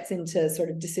gets into sort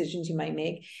of decisions you might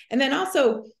make. And then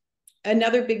also,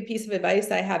 another big piece of advice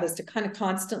I have is to kind of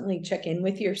constantly check in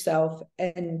with yourself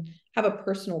and have a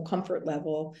personal comfort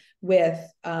level with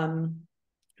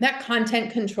that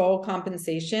content control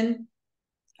compensation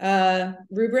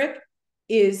rubric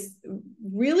is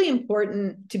really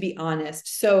important, to be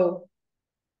honest. So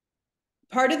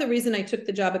part of the reason I took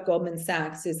the job at Goldman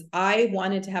Sachs is I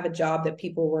wanted to have a job that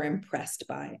people were impressed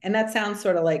by. And that sounds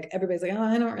sort of like everybody's like, oh,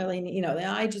 I don't really, you know,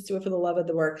 I just do it for the love of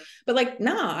the work. But like,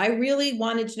 nah, I really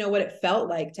wanted to know what it felt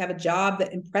like to have a job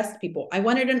that impressed people. I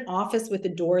wanted an office with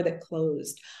a door that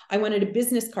closed. I wanted a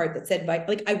business card that said,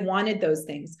 like, I wanted those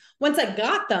things. Once I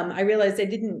got them, I realized I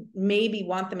didn't maybe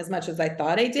want them as much as I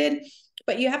thought I did.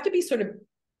 But you have to be sort of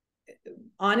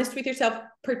honest with yourself.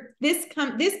 This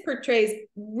portrays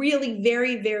really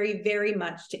very, very, very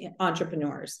much to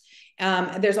entrepreneurs.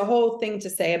 There's a whole thing to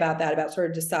say about that, about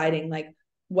sort of deciding, like,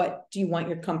 what do you want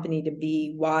your company to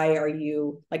be? Why are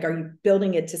you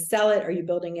building it to sell it? Are you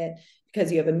building it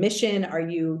because you have a mission? Are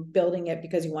you building it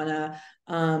because you want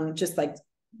to just like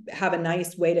have a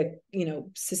nice way to, you know,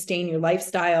 sustain your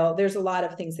lifestyle? There's a lot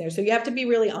of things there. So you have to be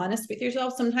really honest with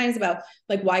yourself sometimes about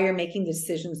like why you're making the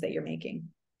decisions that you're making.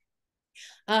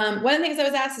 One of the things I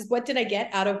was asked is, what did I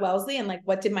get out of Wellesley, and like,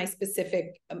 what did my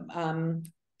specific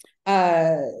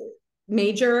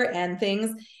major and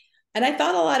things? And I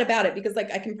thought a lot about it, because like,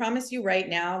 I can promise you right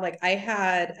now, like, I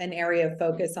had an area of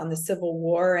focus on the Civil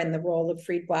War and the role of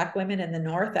freed Black women in the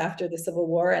North after the Civil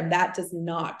War. And that does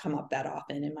not come up that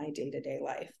often in my day-to-day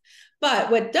life.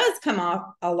 But what does come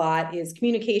up a lot is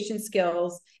communication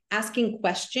skills, asking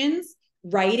questions,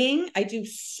 writing. I do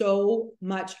so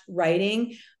much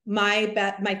writing.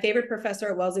 My favorite professor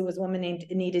at Wellesley was a woman named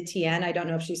Anita Tien. I don't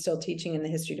know if she's still teaching in the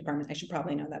history department. I should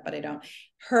probably know that, but I don't.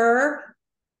 Her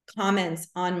comments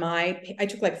on I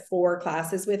took like 4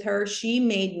 classes with her. She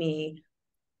made me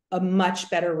a much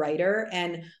better writer,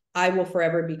 and I will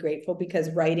forever be grateful,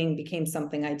 because writing became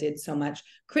something I did so much.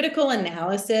 Critical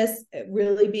analysis,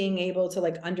 really being able to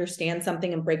like understand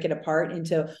something and break it apart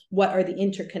into what are the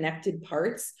interconnected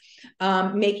parts,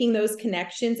 making those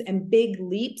connections and big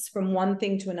leaps from one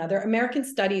thing to another. American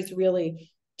Studies really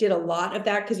did a lot of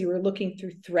that, because you were looking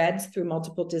through threads through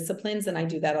multiple disciplines, and I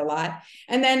do that a lot.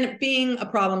 And then being a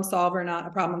problem solver, not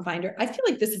a problem finder. I feel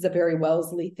like this is a very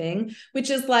Wellesley thing, which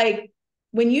is like,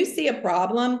 when you see a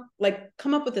problem, like,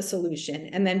 come up with a solution,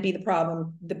 and then be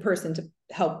the person to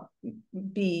help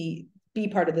be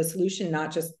part of the solution,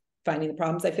 not just finding the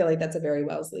problems. I feel like that's a very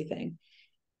Wellesley thing.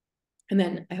 And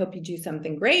then I hope you do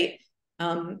something great.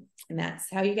 And that's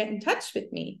how you get in touch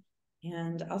with me.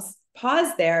 And I'll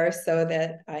pause there so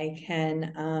that I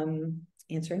can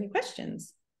answer any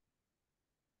questions.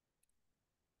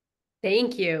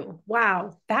 Thank you.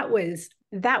 Wow, that was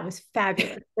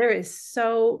fabulous. There is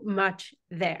so much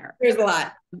there. There's a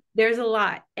lot. There's a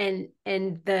lot. And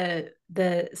the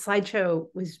slideshow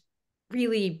was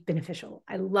really beneficial.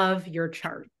 I love your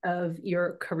chart of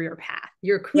your career path,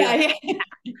 path.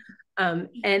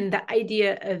 And the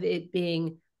idea of it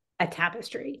being a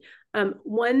tapestry.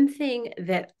 One thing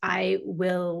that I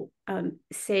will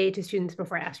say to students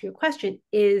before I ask you a question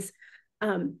is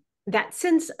that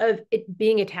sense of it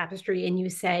being a tapestry. And you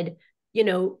said, you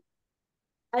know,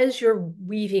 as you're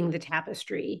weaving the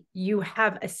tapestry, you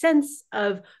have a sense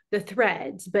of the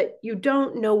threads, but you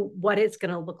don't know what it's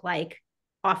going to look like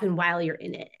often while you're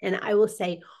in it. And I will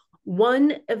say,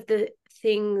 one of the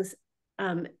things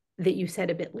that you said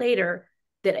a bit later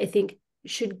that I think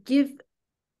should give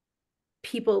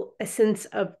people a sense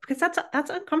of, because that's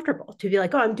uncomfortable to be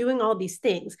like, oh, I'm doing all these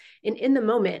things. And in the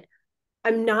moment,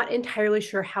 I'm not entirely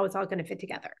sure how it's all going to fit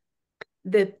together.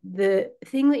 The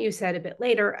thing that you said a bit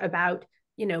later about,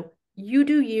 you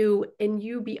do you, and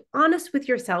you be honest with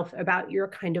yourself about your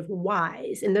kind of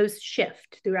whys, and those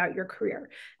shift throughout your career.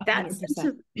 That 100%. sense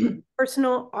of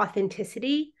personal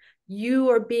authenticity, you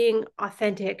are being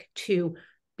authentic to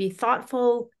be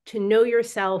thoughtful, to know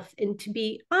yourself, and to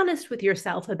be honest with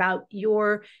yourself about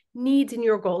your needs and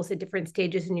your goals at different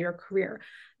stages in your career.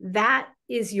 That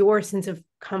is your sense of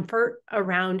comfort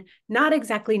around not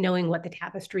exactly knowing what the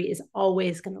tapestry is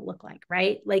always going to look like,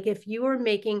 right? Like if you are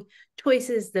making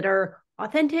choices that are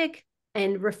authentic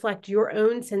and reflect your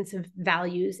own sense of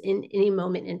values in any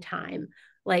moment in time,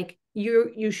 like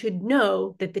you should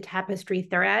know that the tapestry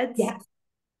threads, Yes.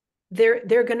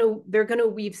 they're gonna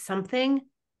weave something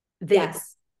that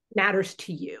Yes. matters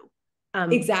to you.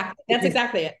 Exactly. That's Because,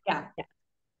 exactly it. Yeah.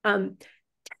 um,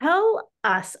 tell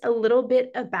us a little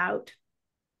bit about,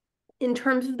 in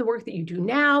terms of the work that you do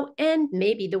now and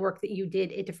maybe the work that you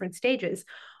did at different stages,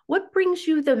 what brings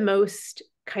you the most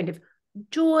kind of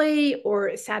joy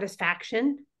or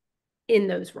satisfaction in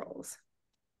those roles?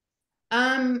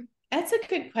 That's a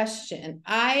good question.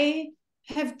 I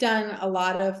have done a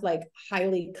lot of like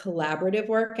highly collaborative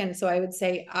work. And so I would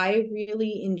say I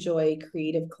really enjoy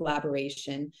creative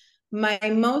collaboration. My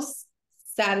most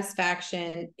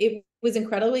satisfaction, it was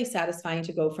incredibly satisfying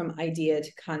to go from idea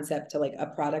to concept to like a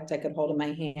product I could hold in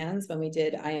my hands when we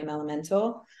did I Am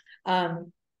Elemental.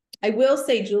 I will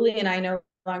say Julie and I no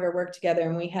longer work together,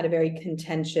 and we had a very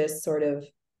contentious sort of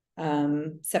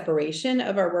separation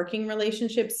of our working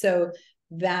relationship. So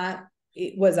that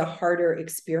it was a harder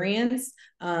experience,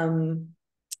 and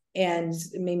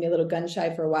it made me a little gun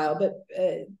shy for a while. But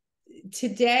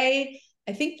today,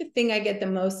 I think the thing I get the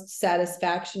most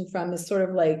satisfaction from is sort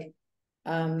of like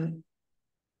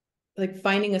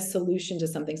finding a solution to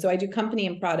something. So I do company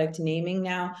and product naming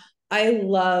now. I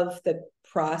love the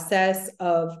process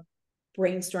of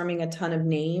brainstorming a ton of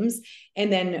names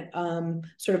and then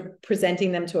sort of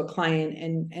presenting them to a client,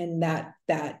 and that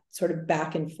sort of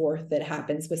back and forth that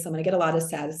happens with someone. I get a lot of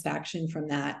satisfaction from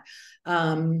that.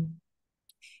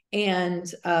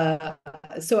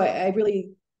 So I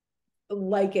really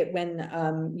like it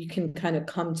when you can kind of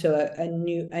come to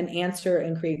an answer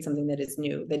and create something that is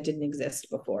new, that didn't exist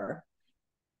before.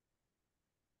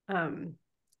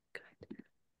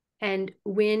 And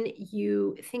when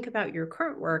you think about your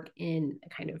current work in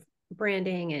kind of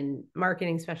branding and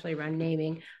marketing, especially around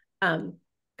naming, kind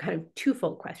of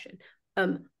twofold question.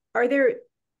 Are there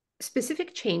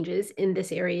specific changes in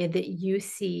this area that you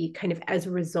see kind of as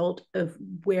a result of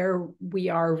where we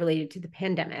are related to the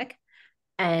pandemic?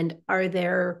 And are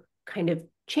there kind of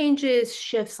changes,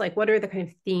 shifts, like what are the kind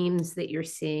of themes that you're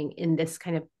seeing in this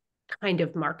kind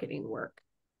of marketing work?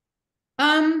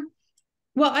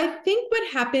 Well, I think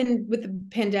what happened with the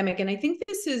pandemic, and I think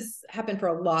this has happened for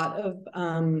a lot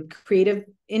of creative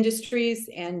industries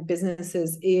and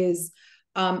businesses, is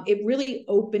it really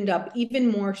opened up even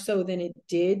more so than it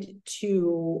did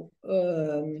to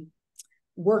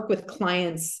work with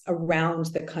clients around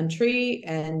the country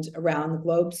and around the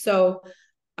globe. So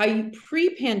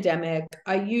pre-pandemic,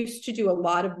 I used to do a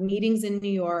lot of meetings in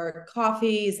New York,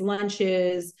 coffees,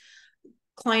 lunches,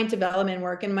 client development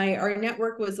work, and our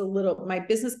network was my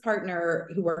business partner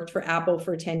who worked for Apple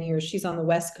for 10 years, she's on the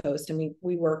West Coast, and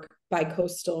we work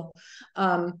bi-coastal,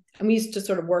 and we used to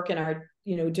sort of work in our,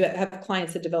 to have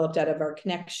clients that developed out of our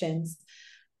connections.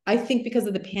 I think because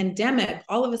of the pandemic,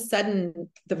 all of a sudden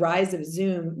the rise of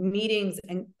Zoom meetings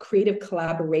and creative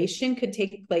collaboration could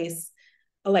take place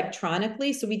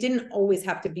electronically. So we didn't always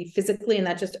have to be physically, and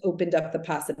that just opened up the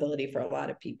possibility for a lot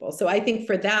of people. So I think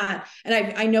for that,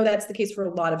 and I know that's the case for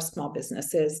a lot of small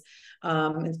businesses,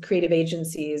 and creative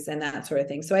agencies and that sort of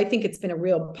thing. So I think it's been a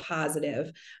real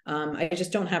positive. I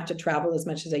just don't have to travel as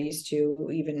much as I used to,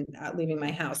 even leaving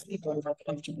my house. People are more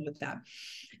comfortable with that.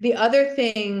 The other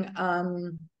thing,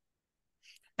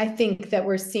 I think that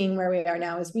we're seeing where we are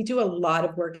now is we do a lot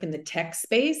of work in the tech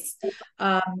space.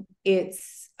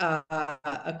 It's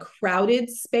a crowded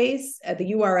space.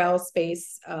 The URL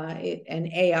space,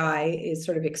 and AI is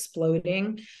sort of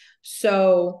exploding.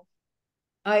 So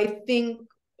I think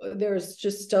there's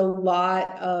just a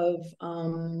lot of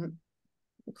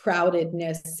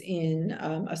crowdedness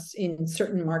in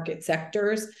certain market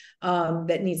sectors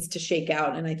that needs to shake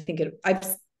out. And I think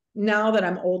now that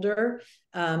I'm older,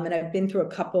 and I've been through a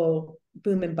couple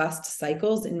boom and bust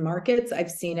cycles in markets,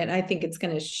 I've seen it. I think it's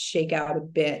going to shake out a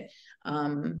bit.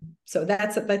 So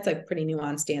that's a pretty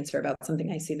nuanced answer about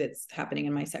something I see that's happening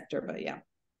in my sector, but yeah.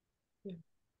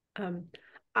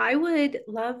 I would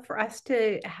love for us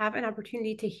to have an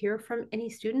opportunity to hear from any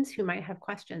students who might have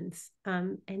questions.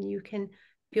 And you can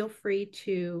feel free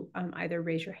to either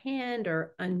raise your hand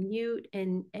or unmute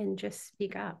and just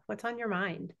speak up. What's on your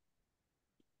mind?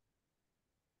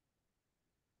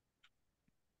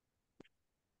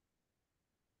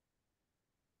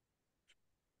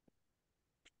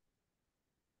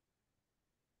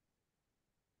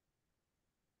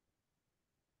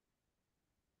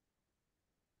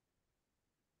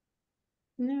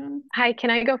 No. Hi, can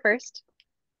I go first?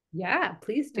 Yeah,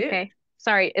 please do. Okay.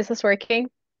 Sorry, is this working?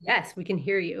 Yes, we can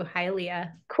hear you. Hi,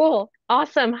 Leah. Cool.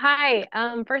 Awesome. Hi.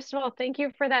 First of all, thank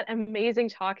you for that amazing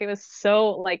talk. It was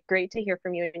so like great to hear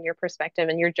from you and your perspective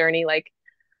and your journey. Like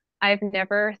I've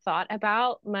never thought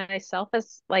about myself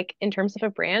as like in terms of a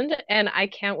brand, and I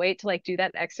can't wait to like do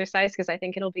that exercise because I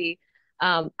think it'll be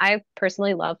I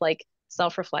personally love like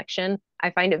self-reflection. I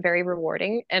find it very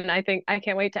rewarding, and I think I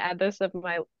can't wait to add this of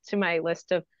my to my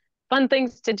list of fun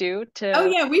things to do Oh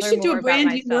to yeah, we learn should do more a about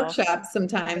branding myself. workshop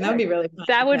sometime. That would Good. be really fun.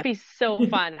 That would Yeah. be so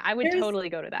fun. I would There's totally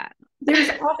go to that. there's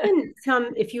often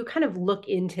some, if you kind of look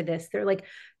into this, they're like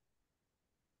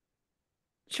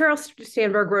Sheryl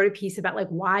Sandberg wrote a piece about like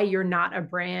why you're not a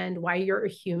brand, why you're a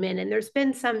human. And there's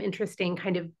been some interesting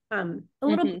kind of a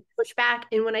little Hmm. pushback.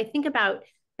 And when I think about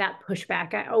that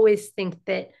pushback, I always think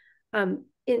that um,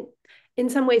 in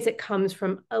some ways it comes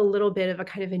from a little bit of a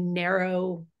kind of a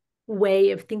narrow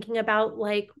way of thinking about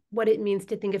like what it means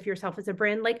to think of yourself as a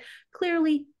brand. Like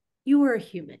clearly you are a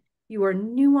human. You are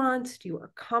nuanced, you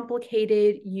are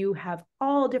complicated, you have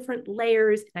all different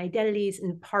layers and identities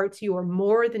and parts. You are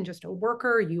more than just a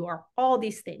worker, you are all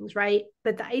these things, right?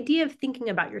 But the idea of thinking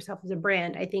about yourself as a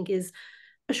brand, I think, is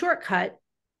a shortcut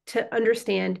to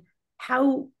understand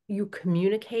how you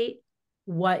communicate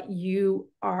what you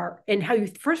are and how you,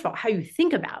 first of all, how you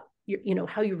think about your,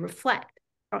 how you reflect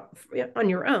on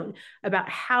your own about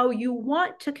how you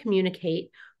want to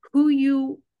communicate who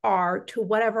you are to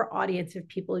whatever audience of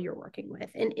people you're working with.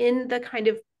 And in the kind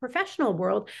of professional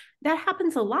world, that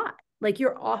happens a lot. Like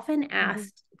you're often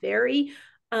asked very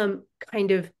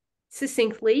kind of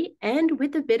succinctly and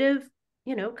with a bit of,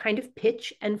 kind of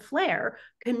pitch and flair,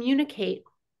 communicate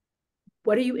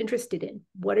what are you interested in?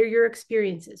 What are your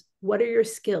experiences? What are your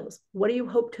skills? What do you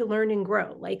hope to learn and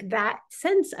grow? Like that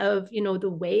sense of, the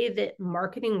way that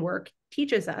marketing work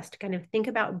teaches us to kind of think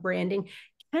about branding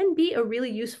can be a really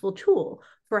useful tool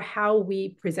for how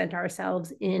we present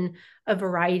ourselves in a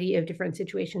variety of different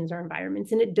situations or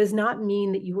environments. And it does not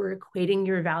mean that you are equating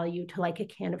your value to like a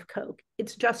can of Coke.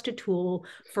 It's just a tool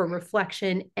for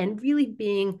reflection and really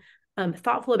being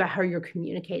thoughtful about how you're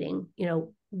communicating,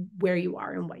 where you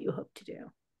are and what you hope to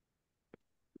do.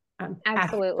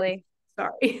 Absolutely.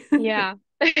 Sorry. Yeah.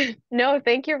 No,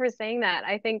 thank you for saying that.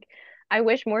 I think I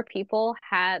wish more people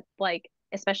had like,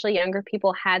 especially younger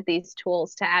people had these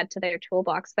tools to add to their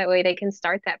toolbox. That way they can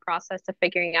start that process of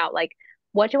figuring out like,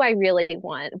 what do I really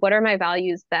want? What are my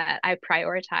values that I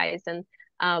prioritize? And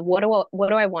what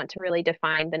do I want to really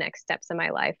define the next steps in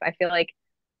my life? I feel like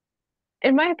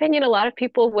in my opinion, a lot of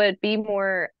people would be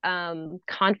more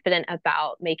confident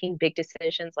about making big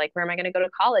decisions like, where am I going to go to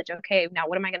college? Okay, now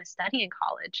what am I going to study in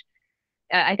college?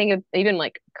 I think even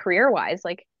like career wise,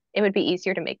 like it would be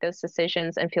easier to make those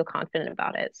decisions and feel confident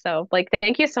about it. So, like,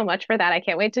 thank you so much for that. I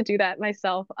can't wait to do that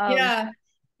myself. Yeah.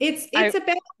 It's I, about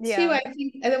too, yeah. I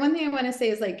think the one thing I want to say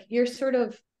is like you're sort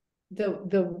of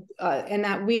the and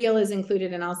that wheel is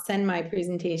included, and I'll send my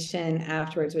presentation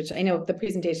afterwards, which I know the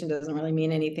presentation doesn't really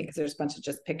mean anything because there's a bunch of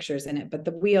just pictures in it, but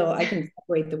the wheel, I can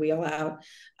separate the wheel out.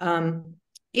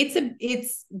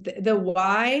 It's the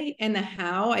why and the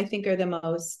how, I think, are the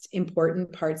most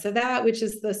important parts of that, which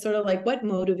is the sort of like what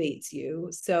motivates you.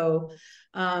 So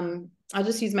I'll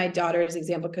just use my daughter as an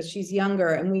example because she's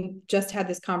younger, and we just had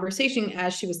this conversation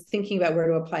as she was thinking about where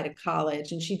to apply to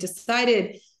college, and she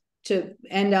decided to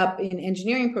end up in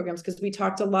engineering programs because we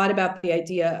talked a lot about the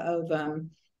idea of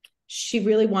she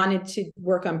really wanted to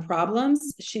work on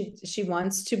problems. She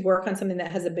wants to work on something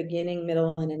that has a beginning,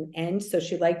 middle, and an end. So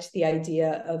she liked the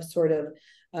idea of sort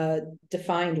of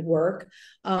defined work.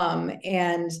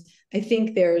 And I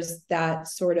think there's that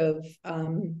sort of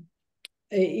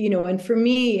and for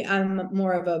me, I'm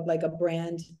more of a like a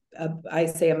brand. I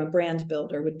say I'm a brand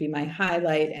builder would be my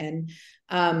highlight, and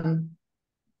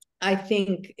I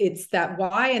think it's that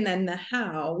why and then the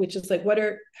how, which is like,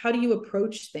 how do you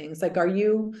approach things? Like, are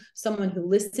you someone who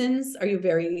listens? Are you a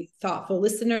very thoughtful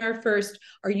listener first?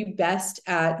 Are you best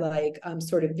at like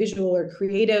sort of visual or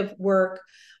creative work?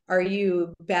 Are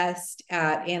you best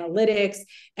at analytics?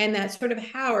 And that sort of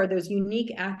how are those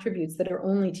unique attributes that are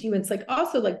only to you? And it's like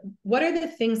also like, what are the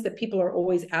things that people are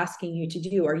always asking you to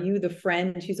do? Are you the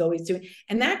friend who's always doing?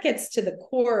 And that gets to the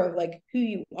core of like who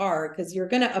you are, because you're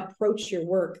going to approach your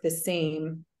work the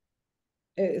same,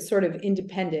 sort of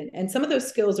independent. And some of those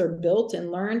skills are built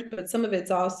and learned, but some of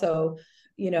it's also,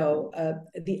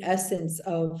 the essence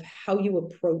of how you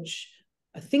approach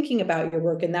thinking about your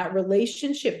work, and that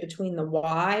relationship between the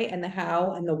why and the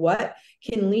how and the what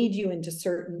can lead you into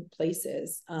certain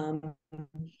places.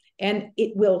 And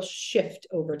it will shift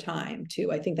over time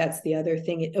too. I think that's the other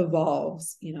thing. It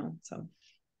evolves, so.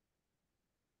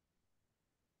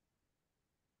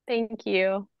 Thank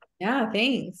you. Yeah,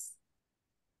 thanks.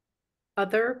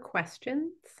 Other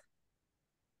questions?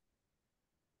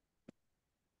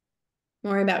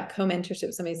 More about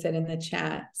co-mentorship, somebody said in the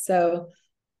chat. So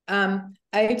I'll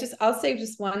say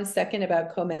just 1 second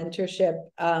about co-mentorship.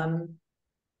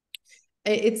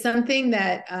 It's something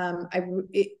that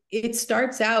it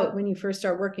starts out when you first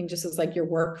start working just as like your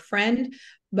work friend,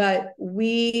 but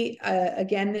we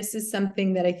again, this is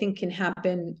something that I think can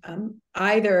happen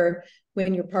either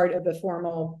when you're part of a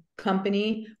formal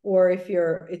company, or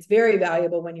it's very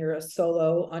valuable when you're a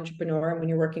solo entrepreneur and when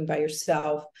you're working by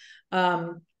yourself.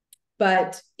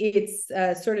 But it's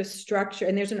sort of structure,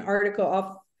 and there's an article,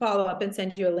 I'll follow up and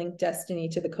send you a link, Destiny,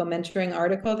 to the co-mentoring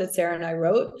article that Sarah and I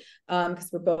wrote,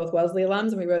 because we're both Wellesley alums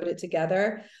and we wrote it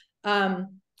together. The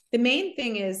main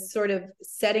thing is sort of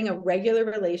setting a regular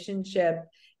relationship,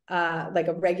 like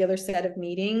a regular set of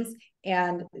meetings,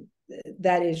 and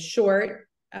that is short,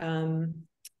 and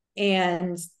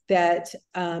that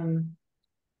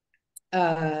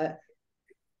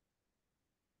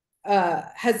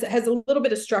has a little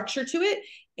bit of structure to it.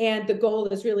 And the goal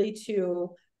is really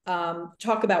to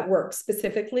talk about work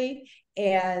specifically,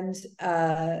 and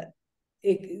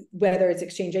whether it's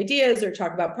exchange ideas or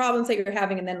talk about problems that you're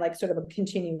having, and then like sort of a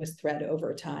continuous thread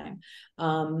over time.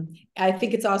 I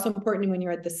think it's also important when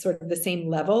you're at this sort of the same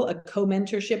level, a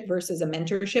co-mentorship versus a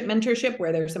mentorship,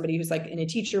 where there's somebody who's like in a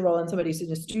teacher role and somebody who's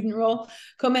in a student role.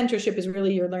 Co-mentorship is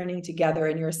really you're learning together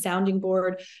and you're a sounding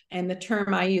board. And the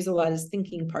term I use a lot is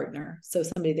thinking partner. So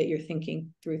somebody that you're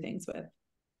thinking through things with.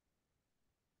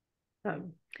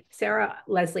 Sarah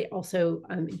Leslie also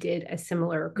did a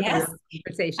similar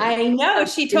conversation. I know.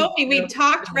 She told me we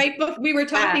talked right before we were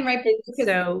talking right before.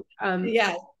 So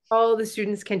all the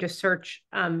students can just search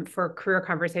for career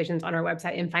conversations on our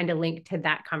website and find a link to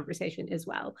that conversation as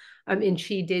well. And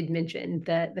she did mention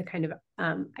the kind of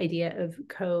idea of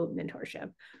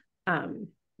co-mentorship.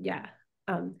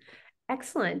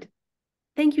 Excellent.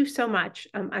 Thank you so much.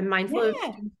 I'm mindful of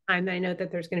time. I know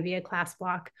that there's going to be a class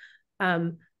block.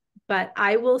 But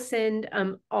I will send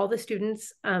all the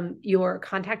students your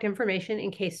contact information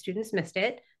in case students missed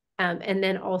it. And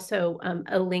then also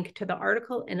a link to the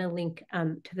article and a link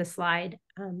to the slide,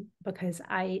 because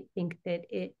I think that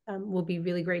it will be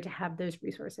really great to have those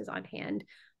resources on hand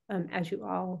as you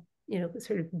all,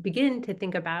 sort of begin to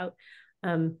think about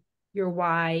your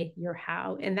why, your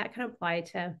how, and that can apply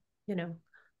to,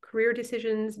 career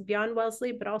decisions beyond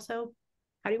Wellesley, but also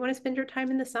how do you want to spend your time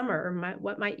in the summer, or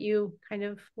what might you kind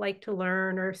of like to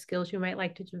learn, or skills you might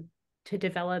like to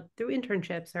develop through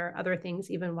internships or other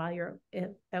things, even while you're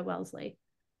at Wellesley.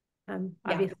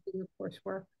 Obviously, your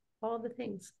coursework, all the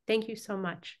things. Thank you so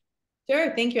much.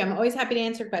 Sure. Thank you. I'm always happy to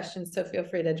answer questions. So feel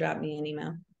free to drop me an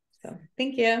email. So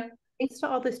thank you. Thanks to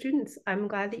all the students. I'm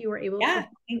glad that you were able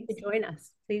to join us.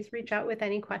 Please reach out with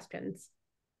any questions.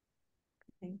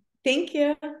 Thank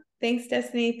you. Thanks,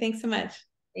 Destiny. Thanks so much.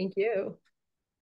 Thank you.